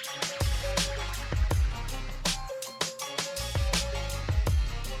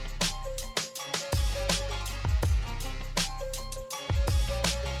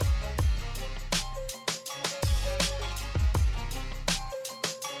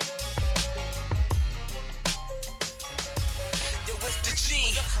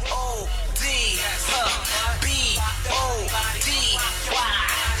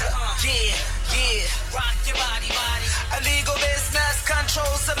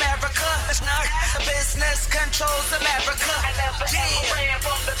 Controls America. Business controls America. I never ran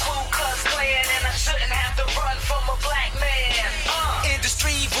from the Ku Klux Klan, and I shouldn't have to run from a black man.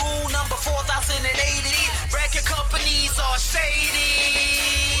 Industry rule number 4080. Record companies are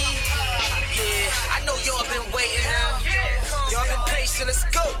shady. Yeah, I know y'all been waiting now. Y'all been patient. Let's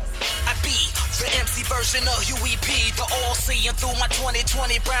go. I be the MC version of UEP, the all-seeing through my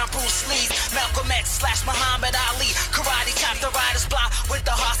 2020 brown Bruce Lee's, Malcolm X / Muhammad Ali, karate chop the rider's block with the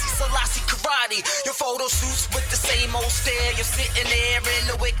Hasi Selassie karate. Your photo shoots with the same old stare. You're sitting there in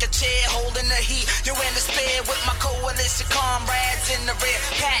the wicker chair, holding the heat. You're in the spare with my coalition comrades in the rear.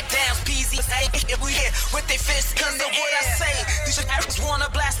 Pat downs, peasy, we here with their fists in the air. What I say, these rappers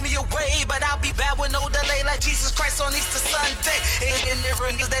wanna blast me away, but I'll be back with no delay, like Jesus Christ on Easter Sunday. In the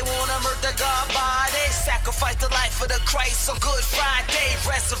rings, they wanna murder God body, sacrifice the life of the Christ on Good Friday,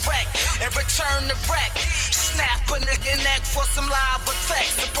 resurrect and return the wreck. Snap a nigga neck for some live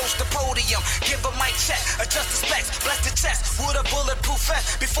effects. Approach the podium, give a mic check, adjust the specs, bless the chest with a bulletproof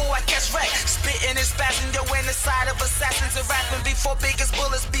vest before I catch wreck. Spitting and spazzing yo in the side of assassins and rapping before biggest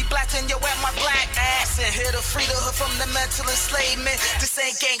bullets be blasting yo at my black ass. And here to free the hood from the mental enslavement. This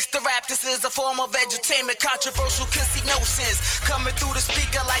ain't gangster rap, this is a form of entertainment. Controversial, can see no sense. Coming through the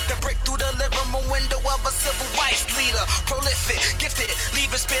speaker like the brick through the living room window of a civil rights leader. Prolific, gifted,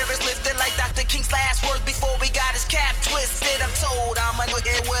 leaving spirits lifted like Dr. King's last words before we got his cap twisted. I'm told I'm a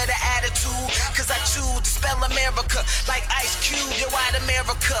nigga with an attitude, cause I choose to spell America like Ice Cube, yo, white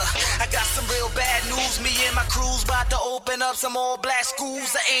America. I got some real bad news, me and my crew's about to open up some all black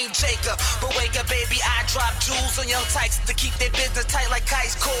schools. I ain't Jacob, but wake up baby, I drop jewels on young tykes to keep their business tight like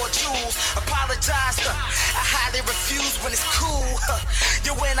ice core jewels. Apologize, I highly refuse when it's cool.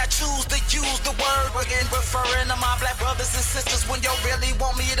 Yo, when I choose to use the word again, referring to my black brothers and sisters, when you really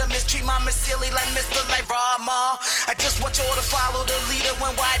want me to mistreat my Miss Silly like Mr. like Rama. I just want you to follow the leader when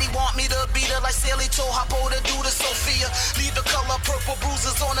Whitey want me to beat her like Silly told Hoppo to do to Sophia. Leave the color purple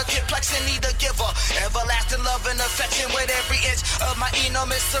bruises on her complexion, need to give her everlasting love and affection with every inch of my enum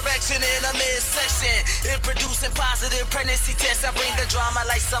insurrection in a midsection. In producing positive pregnancy tests, I bring the drama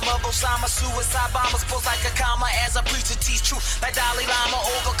like some of Osama. Suicide bombers pose like a comma as I preach and teach truth like Dalai Lama.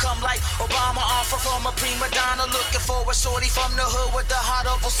 Overcome like Obama, offer from a prima donna. Looking for a shorty from the hood with the heart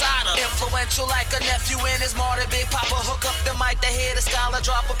of Osada. Influential like a nephew in his martyr. Big Papa hook up the mic to hear the scholar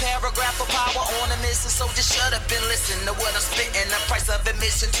drop a paragraph of power on a mission. So just shut up and listen to what I'm spitting. The price of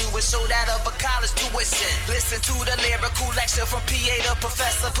admission to it, show that of a college tuition. Listen to the lyrical lecture from PA to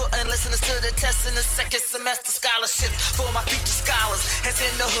professor. Putting listeners to the test in the second semester scholarship for my future scholars. Heads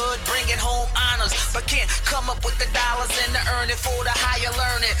in the hood bringing home honors, but can't come up with the dollars and the earning for the higher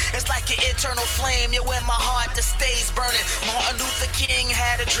learning. It's like an eternal flame, you in my heart that stays burning. Martin Luther King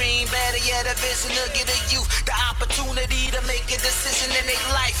had a dream, better yet a vision to give the youth the opportunity to make a decision in their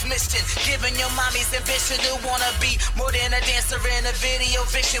life mission. Giving your mommy's ambition to wanna be more than a dancer in a video.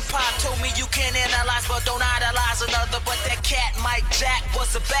 Vision Pop told me you can analyze but don't idolize another. But that cat Mike Jack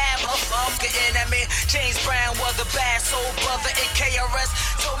was a bad motherfucker enemy. James Brown was a bad soul brother. And KRS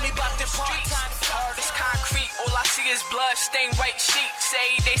told me about the part-time. Hard as concrete, all I see is blood stained white sheets.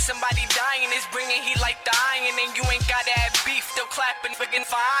 Say they somebody dying is bringing heat like the iron, and you ain't got that beef, still clapping, friggin'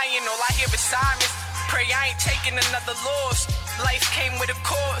 fine. All I hear is sirens. Pray I ain't taking another loss. Life came with a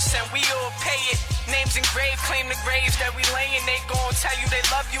course, and we all pay it. Names engraved, claim the graves that we laying. They gon' tell you they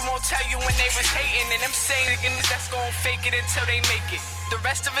love you, won't tell you when they was hating. And them saying that's gon' fake it until they make it. The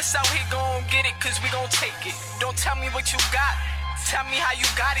rest of us out here gon' get it, cause we gon' take it. Don't tell me what you got, tell me how you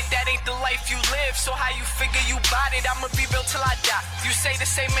got it. That ain't the life you live, so how you figure you bought it? I'ma be real till I die. You say the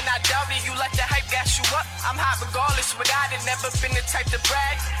same and I doubt it. You let the hype gas you up. I'm hot regardless without it. Never been the type to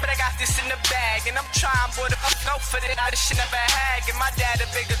brag, but I got this in the bag. And I'm trying, boy, to go for it. I this shit never had. Give my dad a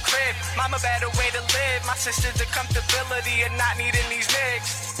bigger crib, mama better way to live. My sister's the comfortability of not needing these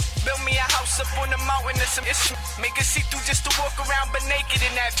niggas. Build me a house up on the mountain and some issue. Make it see through just to walk around but naked in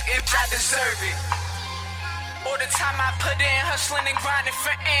that if I deserve it. All the time I put in, hustling and grinding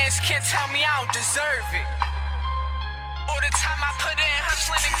for ends, can't tell me I don't deserve it. All the time I put in,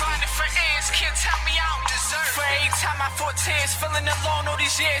 hustling and grinding for ends, can't tell me I don't deserve it. For every time I fought tears, feeling alone all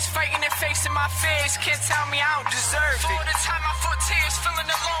these years, fighting and facing my fears, can't tell me I don't deserve it. For all the time I fought tears, feeling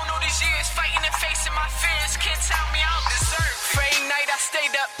alone all these years, fighting and facing my fears, can't tell me I don't deserve it. For every night I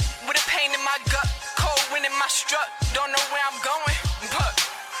stayed up with a pain in my gut, cold wind in my strut, don't know where I'm going, but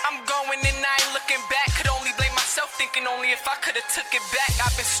I'm going and I ain't looking back. Could only blame myself, thinking only if I could've took it back.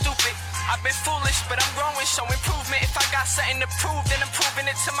 I've been stupid, I've been foolish, but I'm growing, show improvement. If I got something to prove, then I'm proving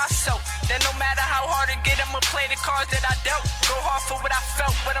it to myself. Then no matter how hard it get, I'ma play the cards that I dealt. Go hard for what I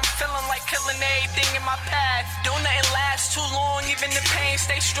felt, but I'm feeling like killing everything in my path. Don't nothing last too long, even the pain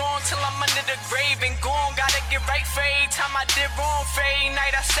stay strong till I'm under the grave and gone. Gotta get right for every time I did wrong. For every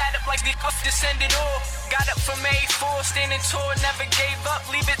night I sat up like the up descended off. Got up from A4, standing tall, never gave up.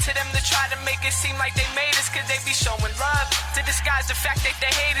 Leave it to them to try to make it seem like they made us, cause they be showing love to disguise the fact that they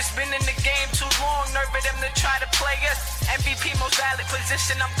hate us. Been in the game too long, nerve of them to try to play us. MVP most valid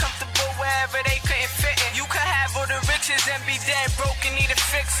position, I'm comfortable wherever they couldn't fit in. You could have all the riches and be dead broke and need a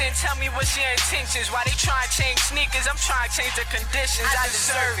fixin'. Tell me what's your intentions, why they try to change sneakers? I'm trying to change the conditions, I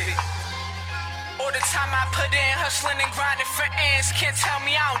deserve it. All the time I put in, hustling and grinding for ends, can't tell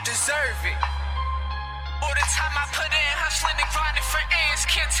me I don't deserve it. All the time I put in, hustling and grinding for ends,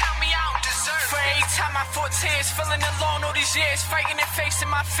 can't tell me I don't deserve it. For every time I fought tears, feeling alone all these years, fighting and facing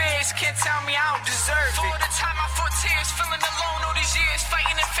my fears, can't tell me I don't deserve it. For all the time I fought tears, feeling alone all these years,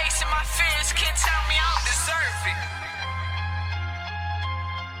 fighting and facing my fears, can't tell me I don't deserve it.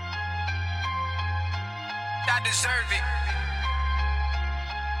 I deserve it.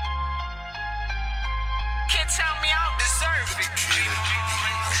 Can't tell me I don't deserve it.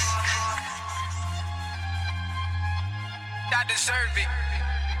 I deserve it.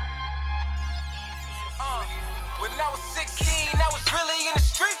 When I was 16, I was really in the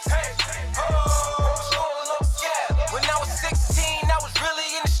streets. Hey, when I was 16, I was really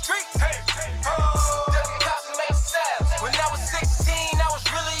in the streets. Hey, when I was 16, I was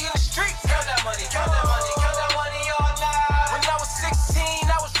really in the streets. Count that money, count that money, count that money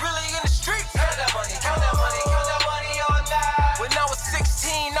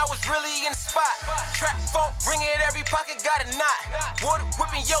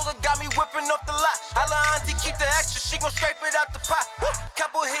and Yola got me whipping off the lot. Holla auntie, keep the extra, she gon' scrape it out the pot.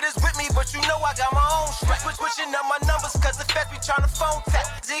 Couple hitters with me, but you know I got my own strap. Switching up my numbers, cause the feds be tryna phone tap.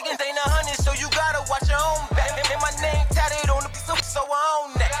 Ziggins ain't 100, so you gotta watch your own back. And my name tatted on the so I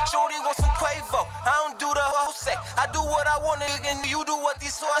own that. Shorty want some Quavo, I don't do the whole say. I do what I want, nigga, and you do what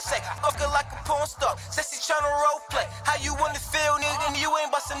these hoes say. Fuck her like a porn star, says she tryna role play. How you wanna feel, nigga, and you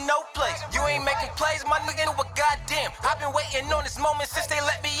ain't bustin' no plays. You ain't making plays, my nigga, but goddamn. I've been waiting on this moment since they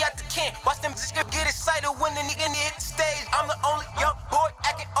let me out the can. Watch them just get excited when the nigga hit the stage. I'm the only young boy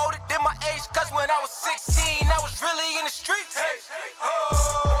acting older than my age, cause when I was 16, I was really in the streets.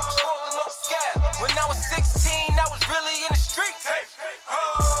 When I was 16, I was really in the streets.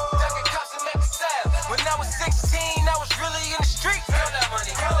 Ducking cops and making sales. When I was 16, I was really in the streets. Count that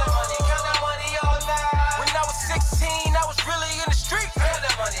money, count that money, count that money all night. When I was 16, I was really in the streets. Count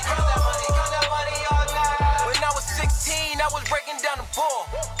that money, count that money, count that money all night. When I was 16, I was breaking down the ball.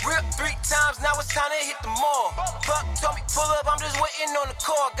 Rip 3 times, now it's time to hit the mall. Fuck told me pull up, I'm just waiting on the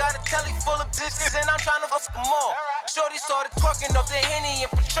call. Got a telly full of biscuits and I'm trying to fuck them all. Shorty started twerking off the Henny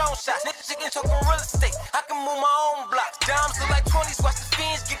and Patron shots. Niggas can talk on real estate, I can move my own blocks. Dimes look like 20s, watch the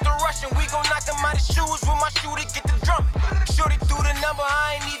fiends get the rush. And we gon' knock them out of shoes with my shooter, get the drum. Shorty threw the number,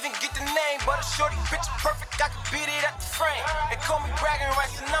 I ain't even get the name. But a shorty picture perfect, I can beat it at the frame. They call me bragging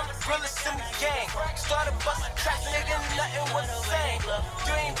rights and I'm the realest in the game. Started busting tracks, nigga, nothing was the same.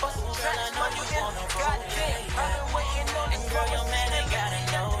 You ain't busting tracks, man, you in the goddamn. I've been waiting on this girl, your man ain't gotta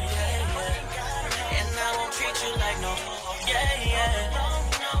know, yeah. And I won't treat you like no, yeah, yeah.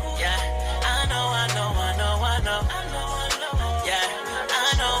 Yeah, I know, I know, I know, I know. Yeah,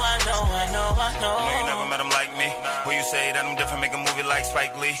 I know, I know, I know, I know. No, you never met him like me. Who you say that I'm different, make a movie like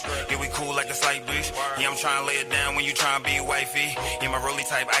Spike Lee. Yeah, we cool like a slight breeze. Yeah, I'm trying to lay it down when you trying to be wifey. Yeah, my rolly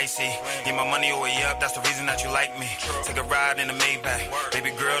type icy. Yeah, my money way up, that's the reason that you like me. Take a ride in the Maybach.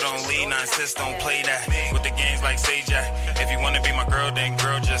 Baby girl, don't leave, not insist, don't play that. With the games like Say Jack. If you wanna be my girl, then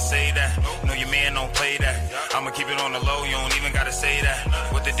girl, just say that. No, your man don't play that. I'ma keep it on the low, you don't even gotta say that.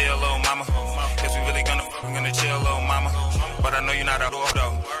 What the deal, little mama? Guess we really gonna chill, little mama. But I know you're not out of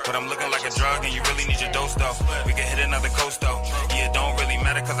though. But I'm looking like a drug and you really need your dose though. We can hit another coast though. Yeah, it don't really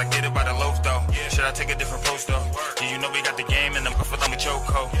matter cause I get it by the loaf though. Should I take a different post though? Yeah, you know we got the game and I'm for them with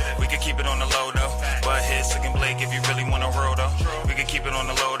choco. We can keep it on the low though. But here's Slick and Blake if you really wanna roll though. We can keep it on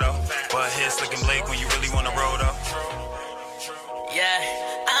the low though. But here's Slick and Blake when you really wanna roll though. Yeah,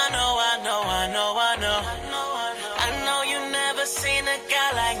 I know, I know, I know, I know. I know you never seen a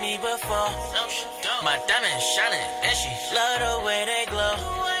guy like me before. My diamonds shining and she love the way they glow.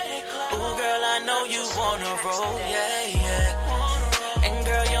 Ooh, girl, I know you wanna roll, yeah, yeah. And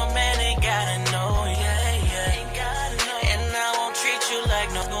girl, your man ain't gotta know, yeah, yeah. And I won't treat you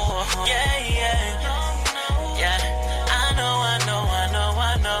like no more, yeah, yeah. Yeah, I know, I know, I know,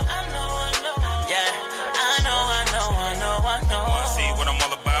 I know. Yeah, I know, I know, I know, I know. Wanna see what I'm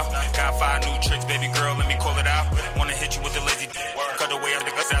all about? Got 5 new tricks, baby girl, let me call it out. Wanna hit you with the lazy cut away out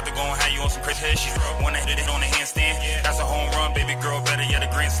the guts after going have you on some crazy head. She wanna hit it on the handstand. That's a home run, baby girl, better yet a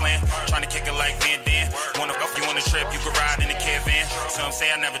grand slam. Tryna kick it like Van Damme. Wanna go you on the trip, you can ride in the caravan. Some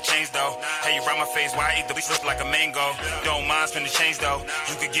say I never changed though. Hey, you round my face, why I eat the beef look like a mango? Don't mind spending change though.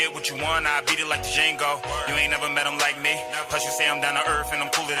 You could get what you want, I beat it like the Django. You ain't never met him like me. Plus you say I'm down to earth and I'm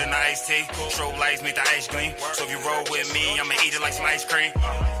cooler than the iced tea. Strobe lights make the ice gleam. So if you roll with me, I'ma eat it like some ice cream.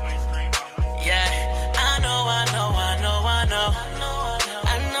 Yeah, I know, I know, I know, I know.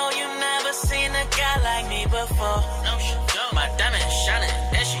 I know you never seen a guy like me before. My diamonds shining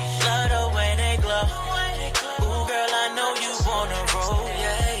and she love the way they glow. Ooh, girl, I know you wanna roll,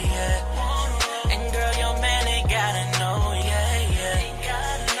 yeah, yeah. And girl, your man ain't gotta know, yeah,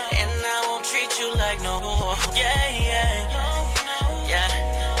 yeah. And I won't treat you like no more, yeah, yeah. Yeah,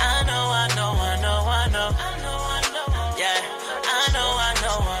 I know, I know, I know, I know. Yeah, I know, I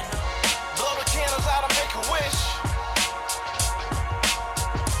know, I know. Blow the candles out and make a wish.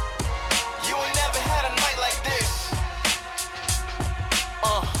 You ain't never had a night like this.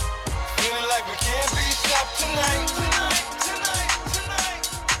 Feeling like we can't be stopped tonight.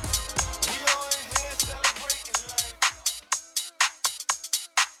 We all in here celebrating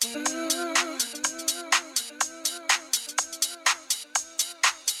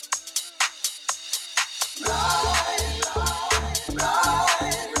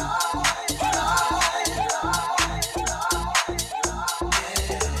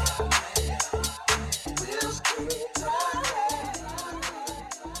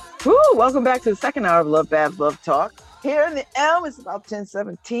Woo, welcome back to the second hour of LoveBabz LoveTalk. Here in the M, it's about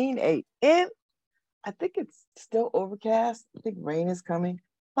 10:17 a.m. I think it's still overcast. I think rain is coming.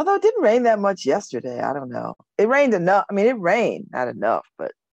 Although it didn't rain that much yesterday. I don't know. It rained enough. I mean, it rained, not enough,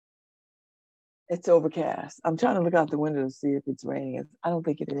 but it's overcast. I'm trying to look out the window to see if it's raining. I don't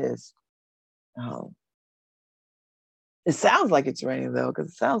think it is. It sounds like it's raining though, because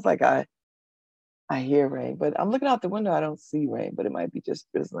it sounds like I hear rain. But I'm looking out the window. I don't see rain, but it might be just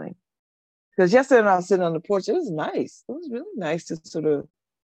drizzling. Because yesterday when I was sitting on the porch, it was nice. It was really nice to sort of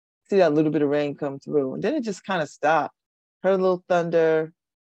see that little bit of rain come through. And then it just kind of stopped. Heard a little thunder,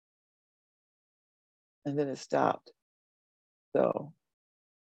 and then it stopped. So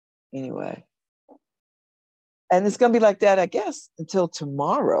anyway. And it's going to be like that, I guess, until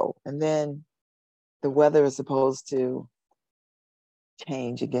tomorrow. And then the weather is supposed to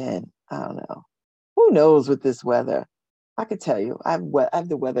change again. I don't know. Who knows with this weather? I could tell you. I have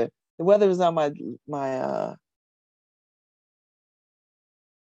the weather. The weather is on my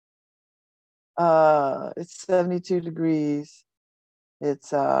it's 72 degrees. It's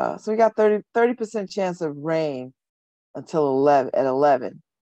so we got 30% chance of rain until 11.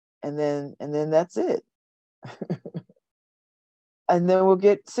 And then that's it. And then we'll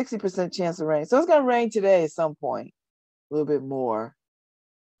get 60% chance of rain. So it's gonna rain today at some point, a little bit more.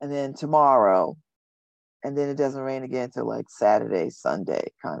 And then tomorrow. And then it doesn't rain again until like Saturday,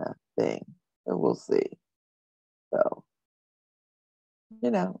 Sunday kind of thing. So we'll see. So,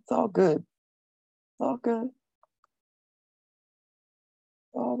 it's all good. It's all good.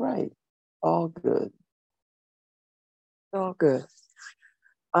 All right. All good. All good.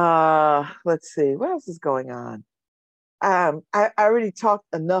 Let's see. What else is going on? I already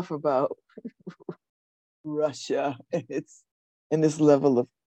talked enough about Russia and this level of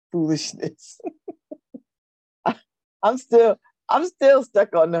foolishness. I'm still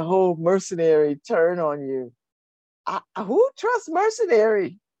stuck on the whole mercenary turn on you. Who trusts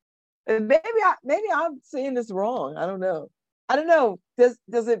mercenary? And maybe I'm saying this wrong. I don't know.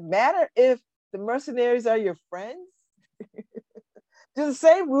 Does it matter if the mercenaries are your friends? Do the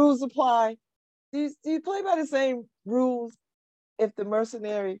same rules apply? Do you play by the same rules if the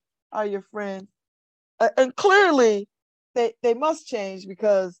mercenary are your friends? And clearly, they must change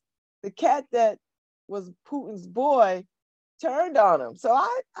because the cat that was Putin's boy turned on him. So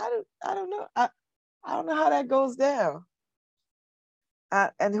I don't know. I don't know how that goes down.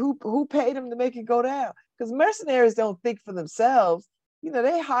 And who paid him to make it go down? Because mercenaries don't think for themselves.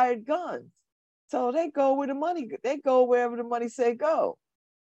 They hired guns. So they go where the money, they go wherever the money say go.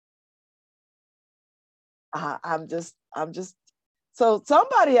 I'm just, so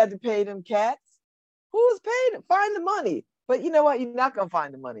somebody had to pay them cats. Who's paid them? Find the money. But you know what? You're not going to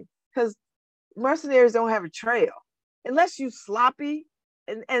find the money because mercenaries don't have a trail. Unless you sloppy,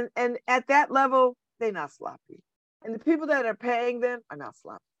 and at that level, they're not sloppy. And the people that are paying them are not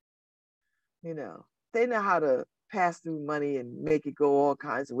sloppy. They know how to pass through money and make it go all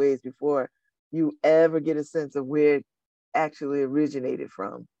kinds of ways before you ever get a sense of where it actually originated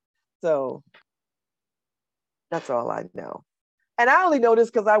from. So that's all I know. And I only know this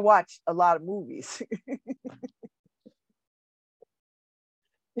because I watch a lot of movies.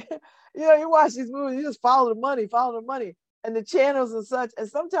 You watch these movies, you just follow the money, and the channels and such. And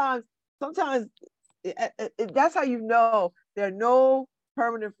sometimes that's how you know there are no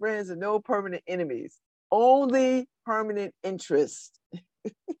permanent friends and no permanent enemies, only permanent interests.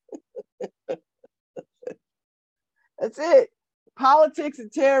 That's it. Politics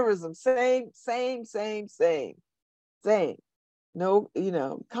and terrorism, same. No,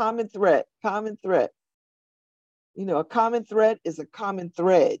 common threat. A common threat is a common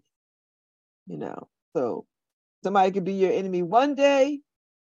thread. So somebody could be your enemy one day,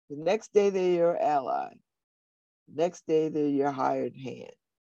 the next day they're your ally. Next day they're your hired hand.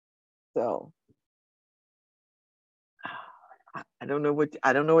 So I don't know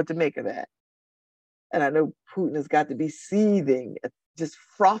what to make of that. And I know Putin has got to be seething, just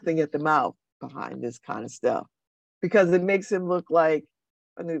frothing at the mouth behind this kind of stuff, because it makes him look like,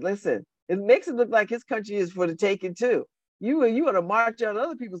 it makes him look like his country is for the taking too. You want to march on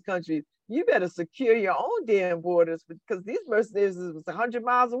other people's countries, you better secure your own damn borders, because these mercenaries was 100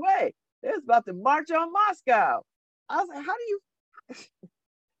 miles away. They're about to march on Moscow. I was like, how do you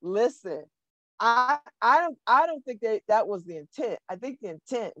listen? I don't think that was the intent. I think the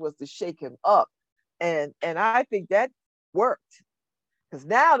intent was to shake him up. And I think that worked. Because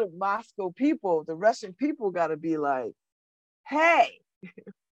now the Moscow people, the Russian people got to be like, hey,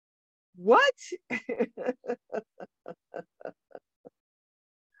 what?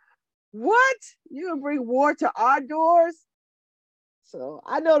 What? You gonna bring war to our doors? So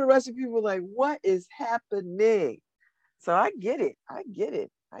I know the Russian people are like, what is happening? So I get it.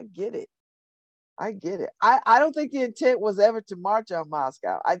 I get it. I don't think the intent was ever to march on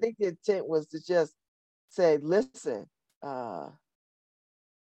Moscow. I think the intent was to just say, listen, I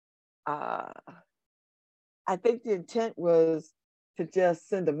think the intent was to just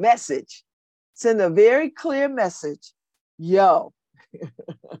send a message, send a very clear message. Yo.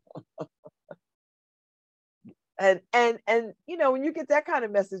 and you know, when you get that kind of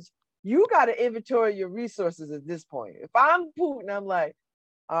message, you got to inventory your resources at this point. If I'm Putin, I'm like,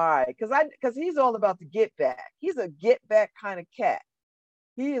 all right, because he's all about the get back. He's a get back kind of cat.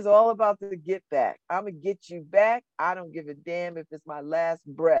 He is all about the get back. I'm gonna get you back. I don't give a damn if it's my last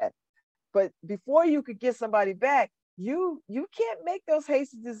breath. But before you could get somebody back, you can't make those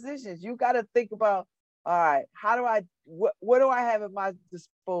hasty decisions. You got to think about, all right, how do I what do I have at my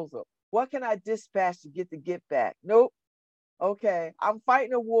disposal? What can I dispatch to get the get back? Nope. Okay, I'm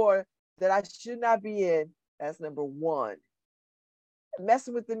fighting a war that I should not be in. That's number one.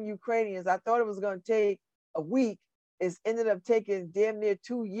 Messing with them Ukrainians, I thought it was going to take a week. It's ended up taking damn near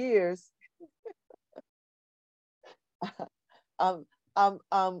 2 years. I'm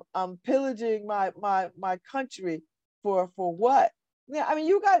pillaging my country for what? Yeah, I mean,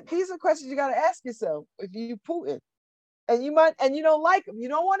 these are questions you got to ask yourself if you Putin, and you don't like them. You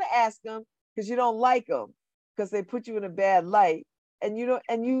don't want to ask them because you don't like them because they put you in a bad light, but you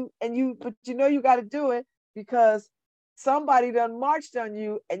know you got to do it because somebody done marched on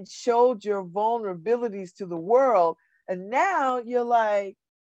you and showed your vulnerabilities to the world. And now you're like,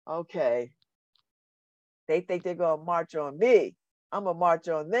 okay, they think they're going to march on me. I'm going to march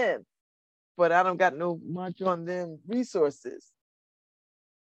on them. But I don't got no march on them resources.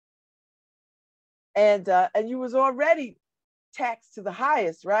 And you was already taxed to the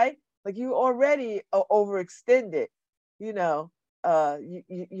highest, right? Like you already overextended, you know.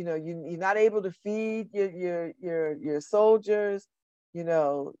 You're not able to feed your soldiers, you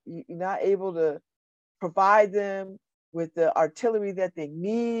know, you're not able to provide them with the artillery that they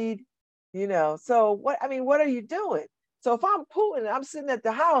need, you know. So what are you doing? So if I'm Putin, I'm sitting at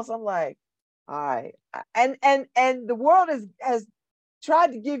the house, I'm like, all right. And the world has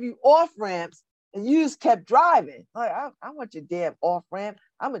tried to give you off ramps and you just kept driving. Like, I want your damn off ramp.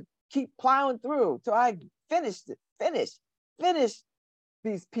 I'm gonna keep plowing through till I finish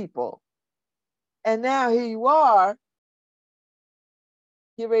these people. And now here you are,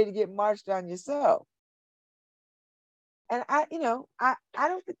 get ready to get marched on yourself. And I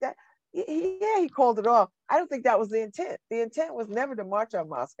don't think that, he called it off. I don't think that was the intent. The intent was never to march on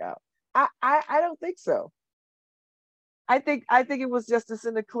Moscow. I don't think so. I think it was just to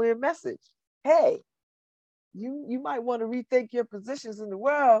send a clear message. Hey, you might want to rethink your positions in the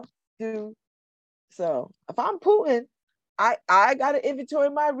world, dude. So if I'm Putin, I got to inventory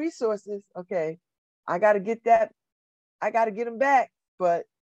my resources. Okay, I got to get them back, but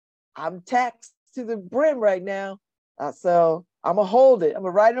I'm taxed to the brim right now. So I'm gonna hold it. I'm gonna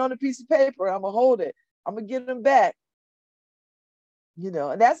write it on a piece of paper. I'm gonna hold it. I'm gonna get them back. You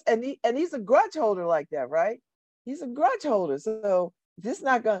know, and he's a grudge holder like that, right? He's a grudge holder. So he's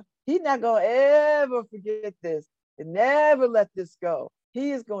not gonna ever forget this and never let this go.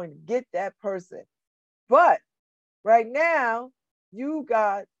 He is going to get that person. But right now, you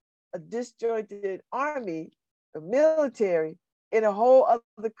got a disjointed army, a military in a whole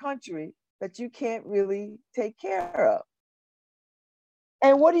other country that you can't really take care of.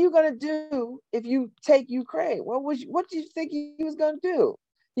 And what are you going to do if you take Ukraine? What do you think he was going to do?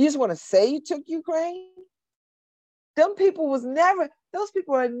 You just want to say you took Ukraine? Those people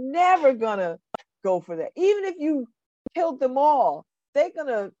are never going to go for that. Even if you killed them all, they're going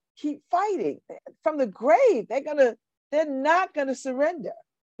to keep fighting from the grave. They're not going to surrender.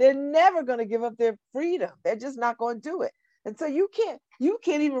 They're never going to give up their freedom. They're just not going to do it. And so you can't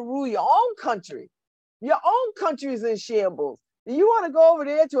even rule your own country. Your own country is in shambles. You want to go over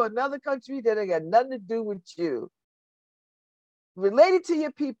there to another country that ain't got nothing to do with you. Related to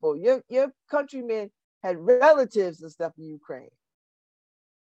your people, your countrymen had relatives and stuff in Ukraine.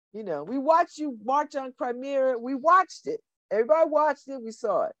 You know, we watched you march on Crimea. We watched it. Everybody watched it. We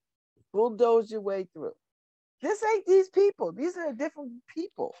saw it. Bulldoze your way through. This ain't these people. These are different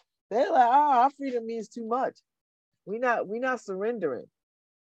people. They're like, our freedom means too much. We're not surrendering.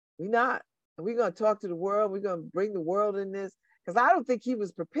 We're not. And we're going to talk to the world. We're going to bring the world in this. Because I don't think he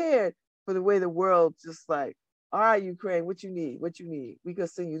was prepared for the way the world just like, all right, Ukraine, what you need? What you need? We can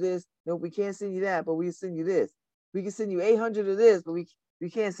send you this. No, we can't send you that, but we can send you this. We can send you 800 of this, but we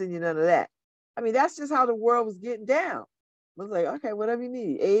can't send you none of that. I mean, that's just how the world was getting down. I was like, okay, whatever you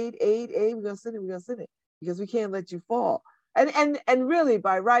need. Aid, we're going to send it. Because we can't let you fall. And really,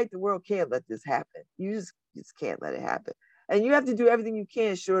 by right, the world can't let this happen. You just can't let it happen. And you have to do everything you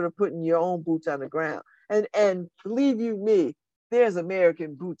can short of putting your own boots on the ground. And believe you me, there's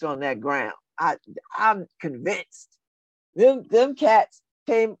American boots on that ground. I'm convinced. Them cats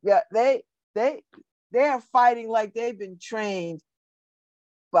came, yeah, they are fighting like they've been trained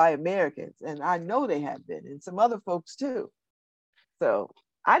by Americans. And I know they have been, and some other folks too. So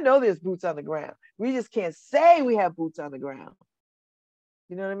I know there's boots on the ground. We just can't say we have boots on the ground.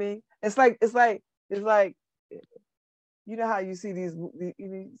 You know what I mean? It's like, you know how you see these,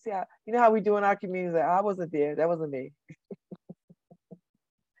 you know how we do in our communities, like, I wasn't there, that wasn't me.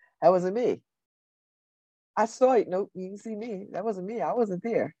 That wasn't me. I saw it. Nope, you can see me. That wasn't me. I wasn't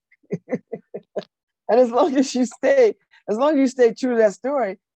there. And as long as you stay true to that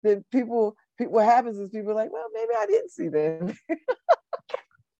story, then people what happens is people are like, well, maybe I didn't see them.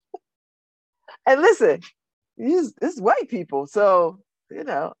 And listen, this is white people. So, you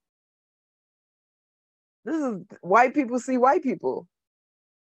know, this is white people see white people.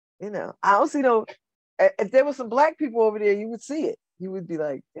 You know, I don't see no, if there were some black people over there, you would see it. You would be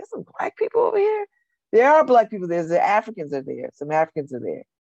like, there's some black people over here. There are black people there. The Africans are there. Some Africans are there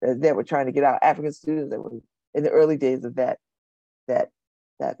that were trying to get out. African students that were in the early days of that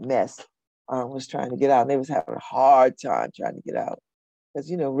mess was trying to get out. And they was having a hard time trying to get out because,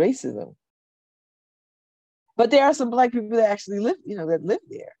 you know, racism. But there are some black people that actually live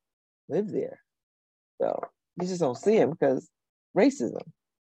there. So you just don't see them because racism.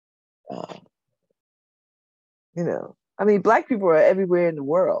 You know, I mean, black people are everywhere in the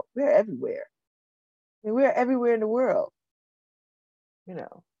world. We're everywhere. I mean, we're everywhere in the world. You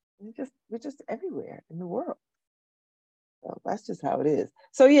know, we're just everywhere in the world. So that's just how it is.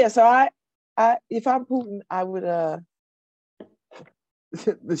 So yeah, so I if I'm Putin, I would the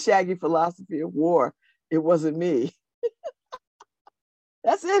shaggy philosophy of war, it wasn't me.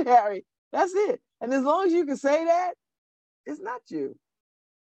 That's it, Harry. That's it. And as long as you can say that, it's not you.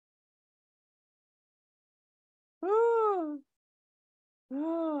 Oh,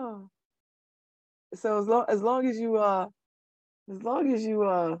 oh. So as long as you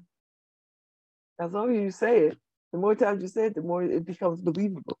say it, the more times you say it, the more it becomes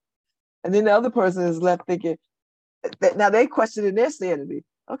believable. And then the other person is left thinking that now they questioning their sanity.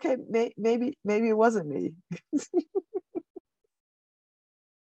 Okay, maybe it wasn't me.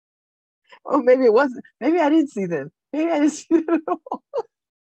 Or maybe it wasn't. Maybe I didn't see them. Maybe I didn't see them at all.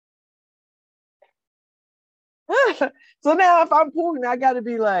 So now if I'm Putin, I got to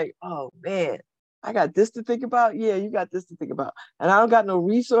be like, oh man, I got this to think about. Yeah, you got this to think about. And I don't got no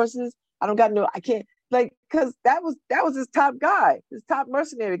resources. I can't, like, because that was his top guy, his top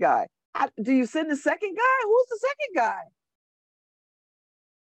mercenary guy. Do you send the second guy? Who's the second guy?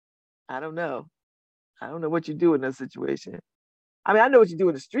 I don't know. I don't know what you do in that situation. I mean, I know what you do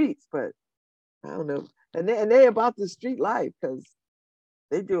in the streets, but I don't know. And they about the street life because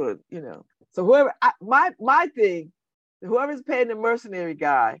they do it, you know. So my thing, whoever's paying the mercenary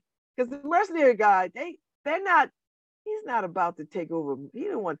guy, because the mercenary guy, he's not about to take over. He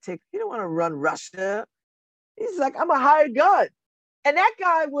don't want to run Russia. He's like, I'm a hired gun. And that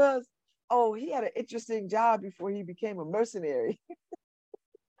guy he had an interesting job before he became a mercenary.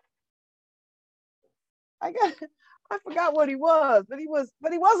 I forgot what he was, but he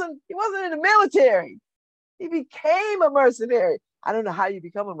wasn't in the military. He became a mercenary. I don't know how you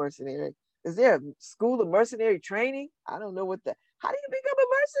become a mercenary. Is there a school of mercenary training? I don't know how do you become a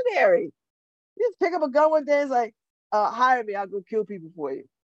mercenary? You just pick up a gun one day and it's like, hire me, I'll go kill people for you.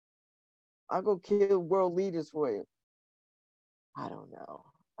 I'll go kill world leaders for you. I don't know.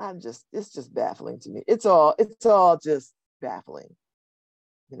 It's just baffling to me. It's all just baffling.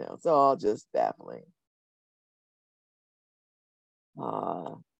 You know, it's all just baffling.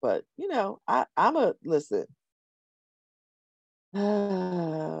 But you know, listen.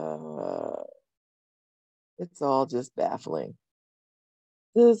 It's all just baffling.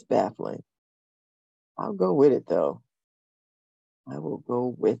 Just baffling. I'll go with it though. I will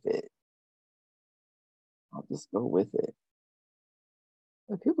go with it. I'll just go with it.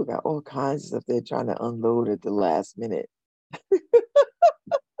 And people got all kinds of stuff they're trying to unload at the last minute.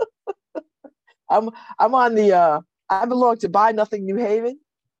 I'm on the I belong to Buy Nothing New Haven.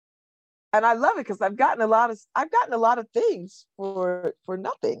 And I love it because I've gotten a lot of things for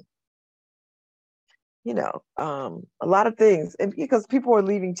nothing. You know, a lot of things. And because people are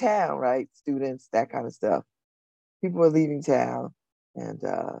leaving town, right? Students, that kind of stuff. People are leaving town. And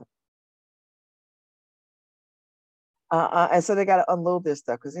so they got to unload their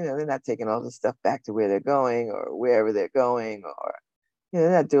stuff because, you know, they're not taking all this stuff back to where they're going or wherever they're going, or, you know,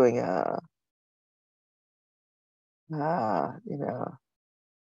 they're not doing,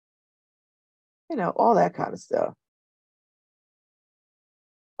 you know, all that kind of stuff.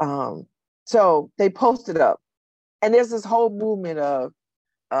 So they posted up, and there's this whole movement of,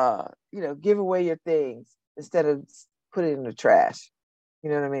 give away your things instead of put it in the trash. You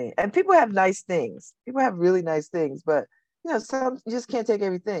know what I mean? And people have nice things. People have really nice things, but some you just can't take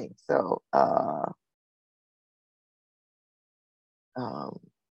everything. So, so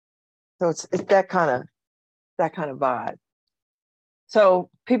it's that kind of vibe. So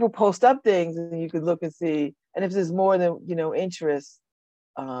people post up things, and you can look and see. And if there's more than interest,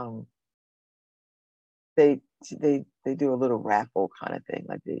 they do a little raffle kind of thing,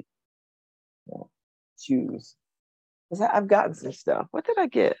 like they choose. Because I've gotten some stuff. What did I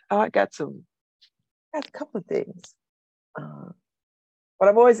get? Oh, I got a couple of things. But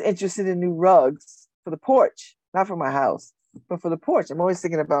I'm always interested in new rugs for the porch, not for my house, but for the porch. I'm always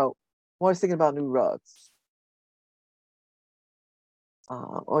thinking about new rugs.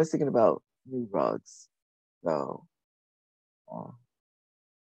 Always thinking about new rugs. So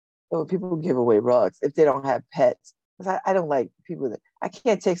people give away rugs if they don't have pets. Because I don't like people that I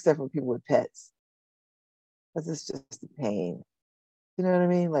can't take stuff from people with pets. Because it's just a pain. You know what I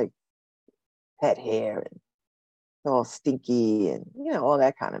mean? Like pet hair and it's all stinky and all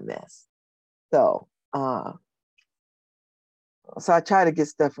that kind of mess. So so I try to get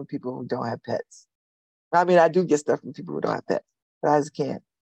stuff from people who don't have pets. I mean, I do get stuff from people who don't have pets, but I just can't.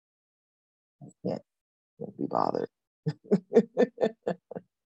 Can't be bothered.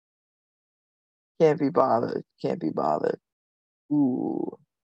 Can't be bothered. Can't be bothered. Ooh.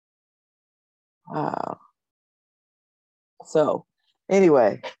 Wow. So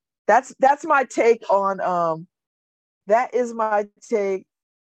anyway, that's my take on that is my take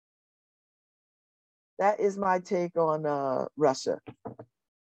on Russia.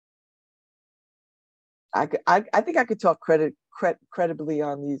 I think I could talk credibly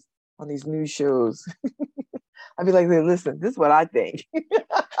on these news shows. I'd be like, listen, this is what I think.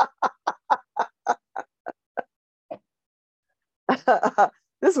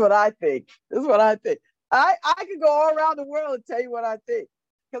 This is what I think. I could go all around the world and tell you what I think,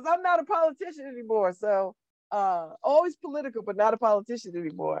 because I'm not a politician anymore. So always political, but not a politician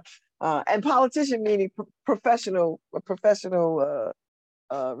anymore. And politician meaning professional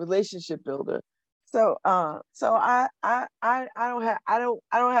relationship builder. So I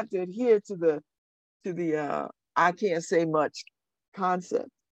don't have to adhere to the I can't say much concept,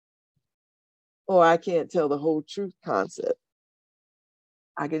 or I can't tell the whole truth concept.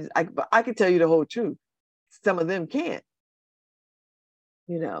 I can tell you the whole truth. Some of them can't,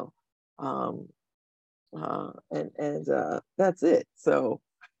 and that's it. So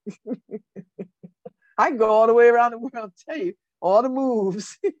I can go all the way around the world and tell you all the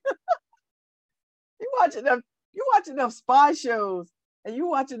moves. You watch enough spy shows, and you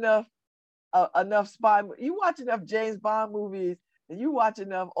watch enough you watch enough James Bond movies, and you watch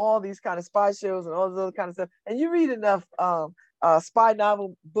enough all these kind of spy shows and all this other kind of stuff, and you read enough spy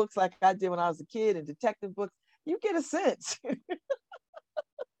novel books like I did when I was a kid, and detective books, you get a sense.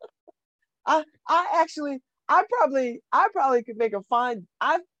 I probably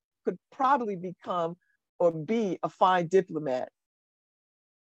could probably become or be a fine diplomat.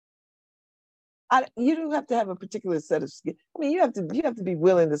 You don't have to have a particular set of skills. I mean, you have to be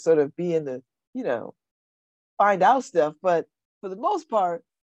willing to sort of be in the, find out stuff. But for the most part,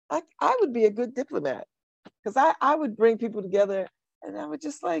 I would be a good diplomat, because I would bring people together, and I would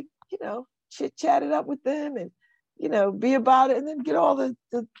just chit chat it up with them, and be about it, and then get all the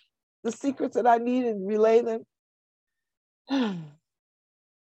secrets that I need and relay them.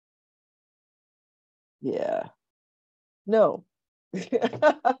 Yeah. No.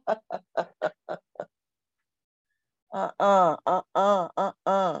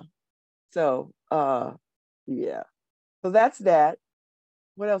 So yeah. So that's that.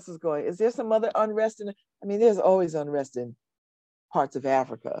 What else is going? Is there some other unrest there's always unrest in parts of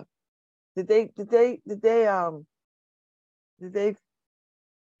Africa. Did they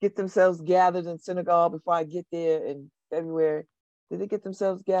get themselves gathered in Senegal before I get there in February? Did they get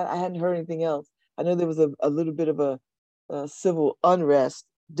themselves gathered? I hadn't heard anything else. I know there was a little bit of a civil unrest,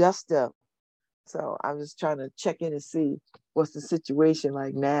 dust up. So I'm just trying to check in and see what's the situation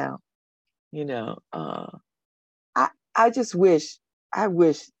like now. I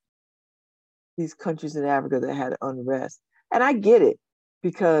wish these countries in Africa that had unrest, and I get it,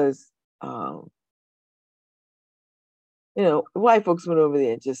 because white folks went over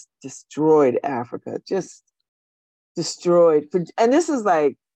there and just destroyed Africa, just destroyed. And this is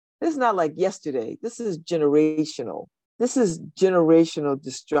not like yesterday. This is generational. This is generational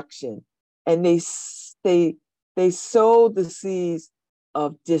destruction. And they sowed the seeds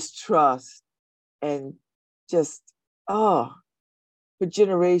of distrust and just, for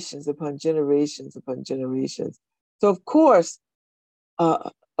generations upon generations upon generations. So of course,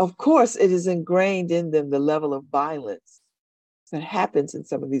 it is ingrained in them the level of violence that happens in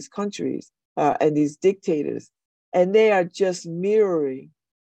some of these countries and these dictators, and they are just mirroring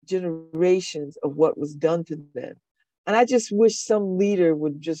generations of what was done to them. And I just wish some leader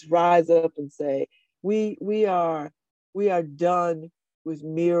would just rise up and say, we are done with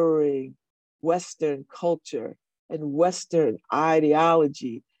mirroring Western culture and Western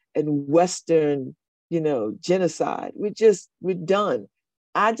ideology and Western, genocide. We're done.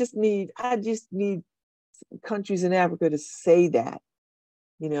 I just need countries in Africa to say that,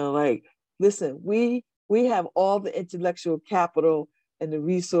 like, listen, we have all the intellectual capital and the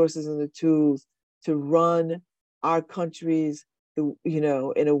resources and the tools to run our countries, in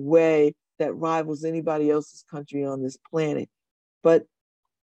a way that rivals anybody else's country on this planet. But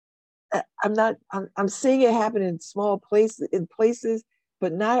I'm seeing it happen in small places,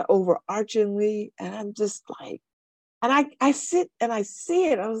 but not overarchingly. And I'm just like, and I sit and I see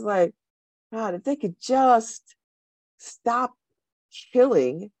it. I was like, God, if they could just stop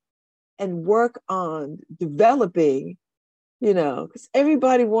killing and work on developing, because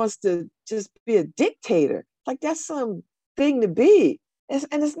everybody wants to just be a dictator. Like, that's some thing to be. And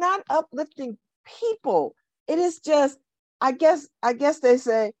it's not uplifting people. It is just, I guess they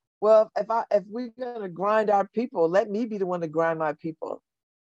say, well, if we're gonna grind our people, let me be the one to grind my people.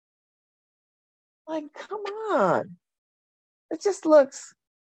 Like, come on. It just looks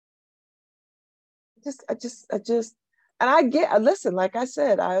I just and listen, like I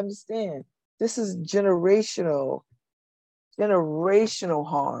said, I understand. This is generational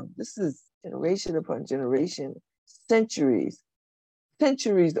harm. This is generation upon generation, centuries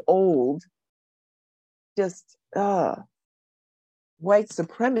old, just white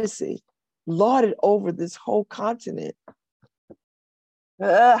supremacy lauded over this whole continent.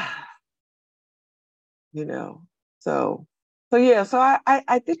 So yeah, so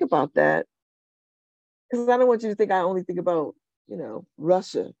I think about that, because I don't want you to think I only think about,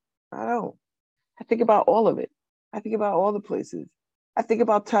 Russia. I don't. I think about all of it. I think about all the places. I think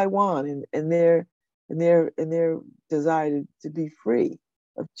about Taiwan and their desire to be free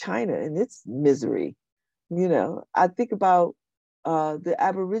of China and its misery. I think about the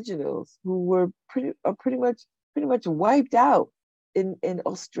Aboriginals who were pretty much wiped out in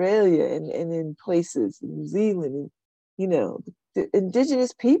Australia and in places in New Zealand, and the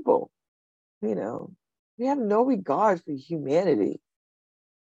indigenous people. We have no regard for humanity.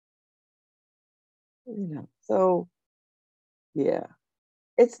 So yeah,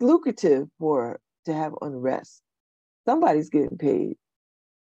 it's lucrative to have unrest. Somebody's getting paid.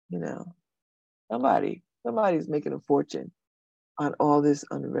 Somebody's making a fortune on all this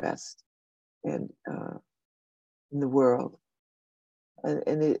unrest and in the world, and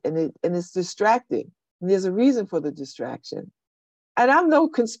it's distracting. And there's a reason for the distraction. And I'm no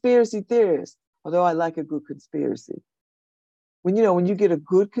conspiracy theorist, although I like a good conspiracy. When you get a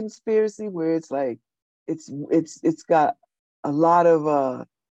good conspiracy where it's like it's got a lot of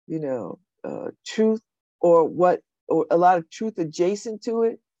truth or a lot of truth adjacent to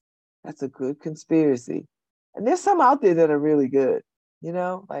it, that's a good conspiracy. And there's some out there that are really good,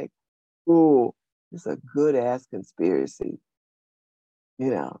 like, ooh, it's a good ass conspiracy.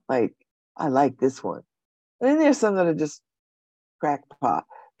 Like, I like this one. And then there's some that are just crackpot.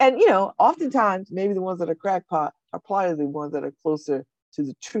 And oftentimes maybe the ones that are crackpot are probably the ones that are closer to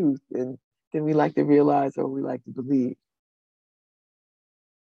the truth than we like to realize or we like to believe.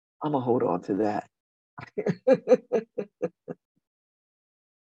 I'm gonna hold on to that.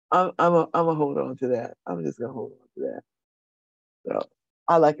 I'm gonna hold on to that. I'm just gonna hold on to that. So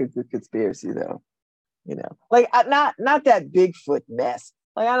I like a good conspiracy, though. Like, not that Bigfoot mess.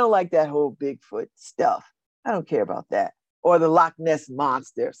 Like, I don't like that whole Bigfoot stuff. I don't care about that, or the Loch Ness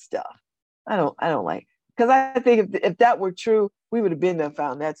monster stuff. I don't like, because I think if that were true, we would have been there,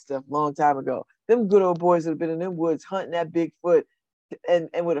 found that stuff a long time ago. Them good old boys would have been in them woods hunting that Bigfoot and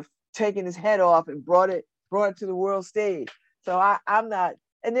would have taken his head off and brought it to the world stage. So I'm not,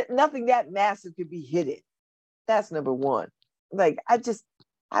 and nothing that massive could be hidden. That's number one. Like, I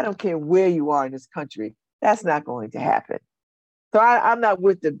don't care where you are in this country. That's not going to happen. So I'm not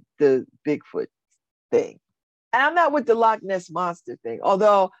with the Bigfoot thing. And I'm not with the Loch Ness monster thing,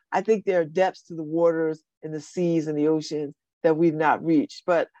 although I think there are depths to the waters and the seas and the oceans that we've not reached.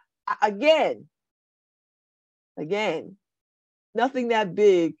 But again, nothing that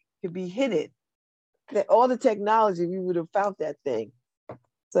big could be hidden. That all the technology, we would have found that thing.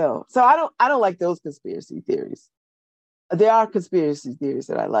 So I don't like those conspiracy theories. There are conspiracy theories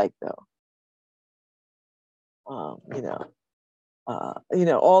that I like, though.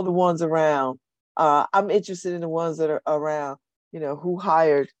 all the ones around. I'm interested in the ones that are around, who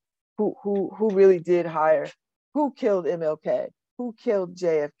hired, who really did hire, who killed MLK, who killed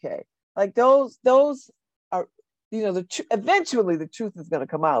JFK. Like those are, eventually the truth is going to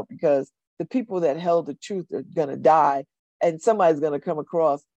come out, because the people that held the truth are going to die, and somebody's going to come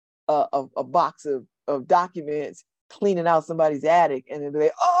across a box of documents cleaning out somebody's attic, and they'll be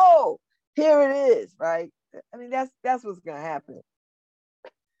like, oh, here it is, right? I mean, that's what's going to happen.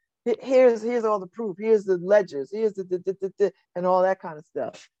 Here's all the proof. Here's the ledgers. Here's the and all that kind of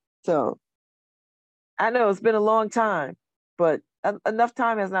stuff. So I know it's been a long time, but enough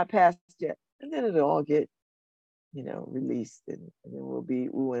time has not passed yet, and then it'll all get, released, and then we'll be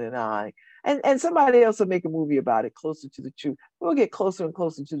oohing and ahhing, and somebody else will make a movie about it, closer to the truth. We'll get closer and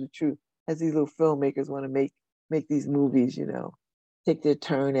closer to the truth as these little filmmakers want to make these movies, take their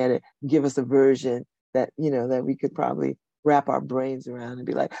turn at it, give us a version that that we could probably wrap our brains around and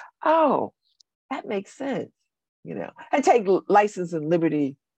be like, oh, that makes sense, and take license and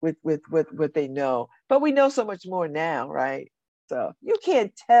liberty with what they know. But we know so much more now, right? So you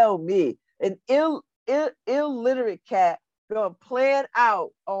can't tell me an illiterate cat gonna plan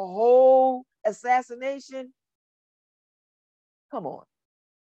out a whole assassination. Come on.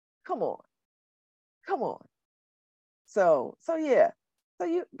 So yeah.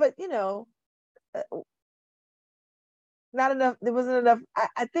 But not enough. There wasn't enough.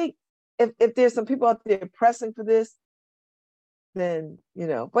 I think if there's some people out there pressing for this, then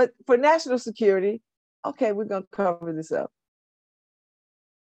But for national security, okay, we're gonna cover this up.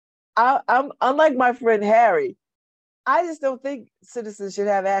 I'm unlike my friend Harry. I just don't think citizens should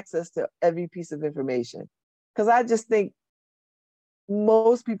have access to every piece of information, because I just think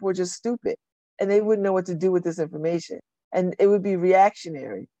most people are just stupid and they wouldn't know what to do with this information, and it would be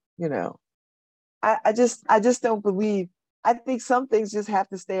reactionary. I just don't believe. I think some things just have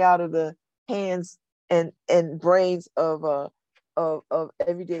to stay out of the hands and brains of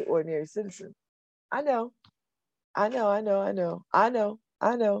everyday ordinary citizens. I know,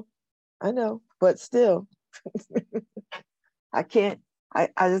 but still, I can't. I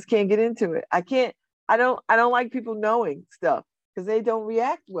just can't get into it. I can't. I don't like people knowing stuff because they don't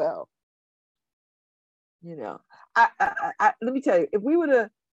react well. Let me tell you,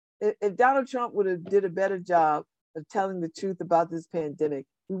 if Donald Trump would have did a better job of telling the truth about this pandemic,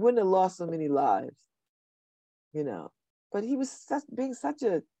 we wouldn't have lost so many lives. But he was being such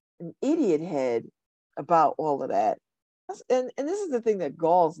an idiot head about all of that. And this is the thing that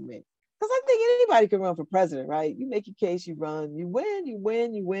galls me. Because I think anybody can run for president, right? You make your case, you run, you win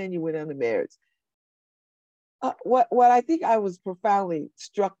on the merits. What I think I was profoundly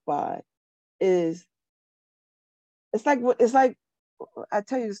struck by is it's like I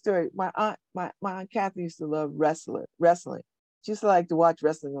tell you the story. My aunt Kathy used to love wrestling. She used to like to watch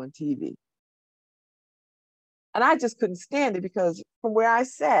wrestling on TV. And I just couldn't stand it because from where I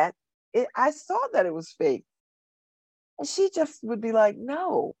sat, I saw that it was fake. And she just would be like,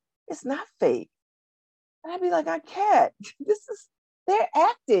 no, it's not fake. And I'd be like, I can't. They're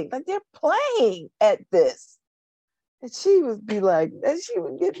acting, like they're playing at this. And she would be like, and she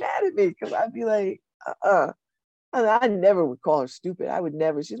would get mad at me because I'd be like, I never would call her stupid. I would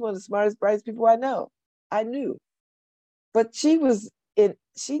never. She's one of the smartest, brightest people I knew. But she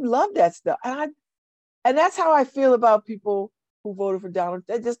loved that stuff. And that's how I feel about people who voted for Donald.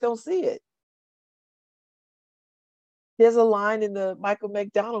 They just don't see it. There's a line in the Michael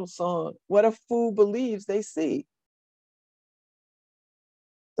McDonald song, what a fool believes they see.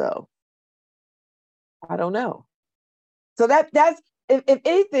 So, I don't know. So that's, if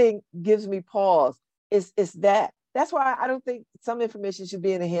anything gives me pause, it's that. That's why I don't think some information should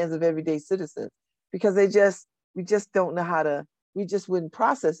be in the hands of everyday citizens, because we just don't know we just wouldn't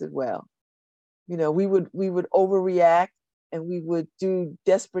process it well. We would overreact, and we would do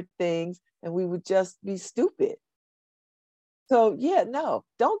desperate things, and we would just be stupid. So yeah, no,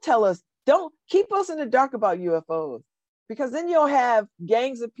 don't keep us in the dark about UFOs, because then you'll have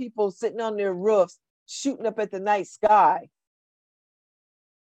gangs of people sitting on their roofs shooting up at the night sky.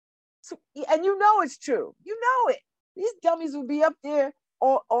 So, and it's true. It. These dummies will be up there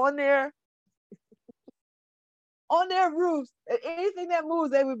on their roofs, and anything that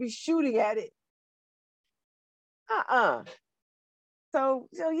moves, they would be shooting at it. So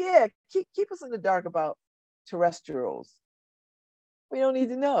yeah, keep us in the dark about terrestrials. We don't need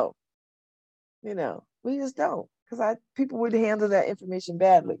to know. We just don't, because people would handle that information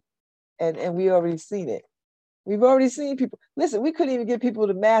badly, and we already seen it. We've already seen people. Listen, we couldn't even get people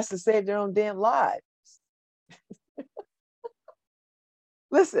to mask to save their own damn lives.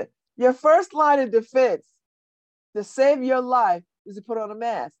 Listen, your first line of defense to save your life is to put on a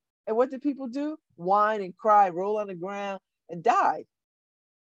mask. And what did people do? Whine and cry, roll on the ground, and die.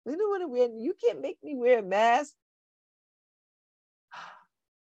 You know what? You can't make me wear a mask.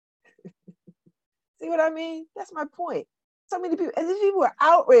 See what I mean? That's my point. So many people, and these people were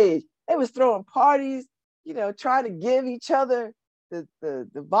outraged. They was throwing parties, trying to give each other the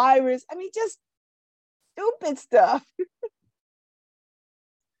virus. I mean, just stupid stuff.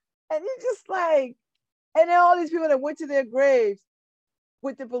 And it's just like, and then all these people that went to their graves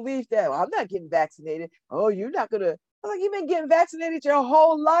with the belief that, well, I'm not getting vaccinated. Oh, you're not gonna. I was like, you've been getting vaccinated your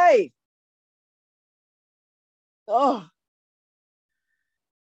whole life. Oh,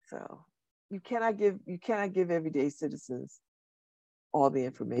 so you cannot give everyday citizens all the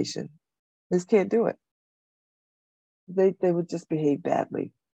information. Just can't do it. They would just behave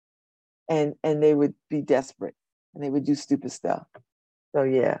badly, and they would be desperate, and they would do stupid stuff. So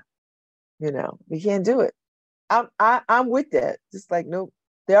yeah, we can't do it. I'm with that. Just like, no,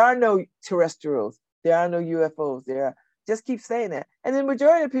 there are no terrestrials. There are no UFOs. Just keep saying that. And the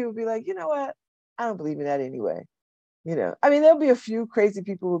majority of people will be like, you know what? I don't believe in that anyway. I mean, there'll be a few crazy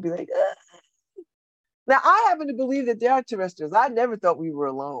people who will be like, ugh. Now, I happen to believe that there are terrestrials. I never thought we were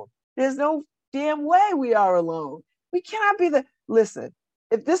alone. There's no damn way we are alone. We cannot be listen,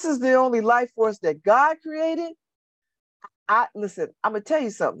 if this is the only life force that God created, I'm going to tell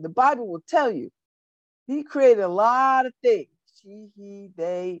you something. The Bible will tell you. He created a lot of things. She, he,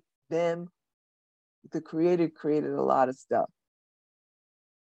 they, them. The Creator created a lot of stuff.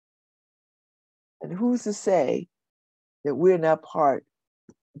 And who's to say that we're not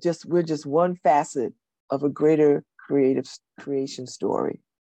we're just one facet of a greater creation story.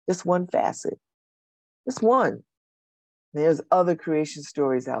 Just one facet. Just one. There's other creation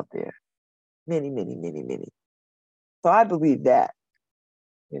stories out there. Many, many, many, many. So I believe that,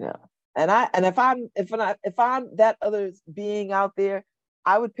 And if I'm that other being out there,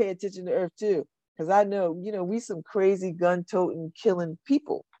 I would pay attention to Earth too. Because I know, we some crazy gun-toting, killing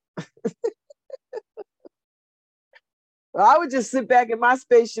people. Well, I would just sit back in my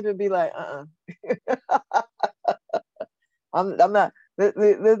spaceship and be like, I'm not. Let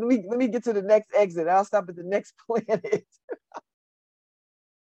me get to the next exit. I'll stop at the next planet.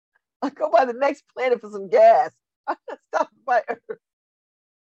 I'll go by the next planet for some gas. I'm not stopping by Earth.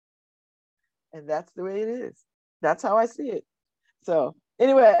 And that's the way it is. That's how I see it. So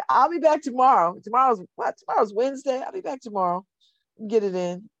anyway, I'll be back tomorrow. Tomorrow's Wednesday. I'll be back tomorrow. Get it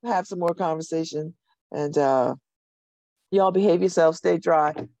in, have some more conversation. And y'all behave yourselves, stay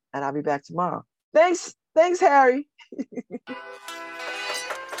dry, and I'll be back tomorrow. Thanks, Harry. Yo,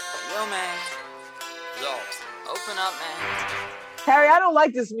 man. Yo, open up, man. Harry, I don't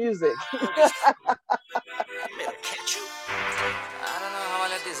like this music. I don't know how I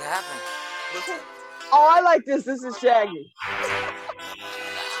let this happen. Oh, I like this. This is Shaggy.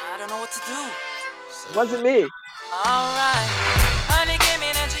 I don't know what to do. Wasn't me. All right. Honey came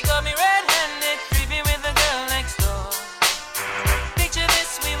in and she got me red-handed, creepy with the girl next door. Picture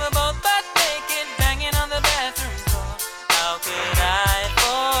this, we were both butt naked, banging on the bathroom floor. How could I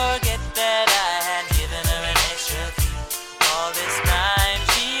forget that I had given her an extra key? All this time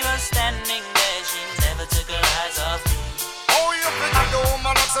she was standing there, she never took her eyes off me. Oh, you think the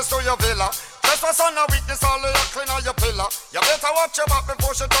woman access to your villa? Trespass on a weakness, all of your clean on your pillar. You better watch your back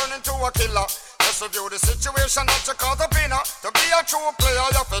before she turn into a killer. Just review the situation that you caught up in her. To be a true player,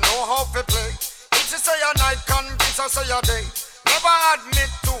 you have to know how to play. If she say a night, convince her say a day. Never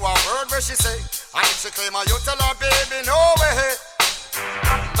admit to a word where she say. And if she claim her, you tell her, baby, no way.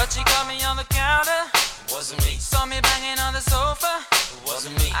 But she caught me on the counter. Wasn't me. Saw me banging on the sofa.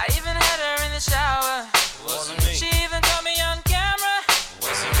 Wasn't me. I even had her in the shower. Wasn't me. She even caught me on camera.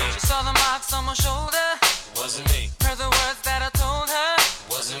 Wasn't me. She saw the marks on my shoulder. Wasn't me. Heard the words that I told her.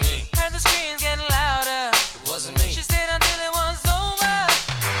 Wasn't me. Heard the screams getting louder. Wasn't me. She stayed until it was over.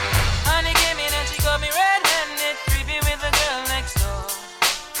 Honey came in and she got me red-handed, creepy with the girl next door.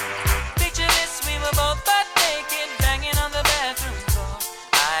 Picture this, we were both butt naked, banging on the bathroom floor.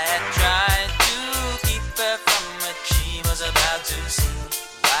 I had tried to keep her from what she was about to see.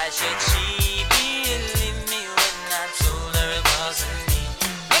 Why should she believe me when I told her it wasn't me?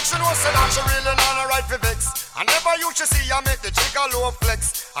 She know say that she really not a right for vex. I never used to see her make the jigger low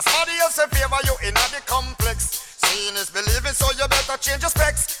flex. As somebody else in favor you in the complex. Seeing is believing, so you better change your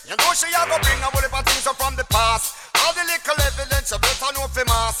specs. You know she a go bring a whole heap of things up from the past. All the little evidence you better know for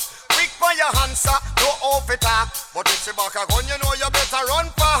mass. Quick for your answer, no off it talk. But if she back a gun, you know you better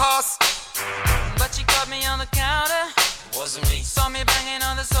run fast. But she caught me on the counter. Wasn't me. Saw me banging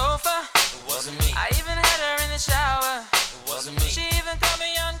on the sofa. Wasn't me. I even had her in the shower. Wasn't me. She even caught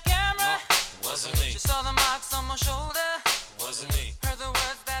me on camera. Wasn't me. She saw the marks on my shoulder.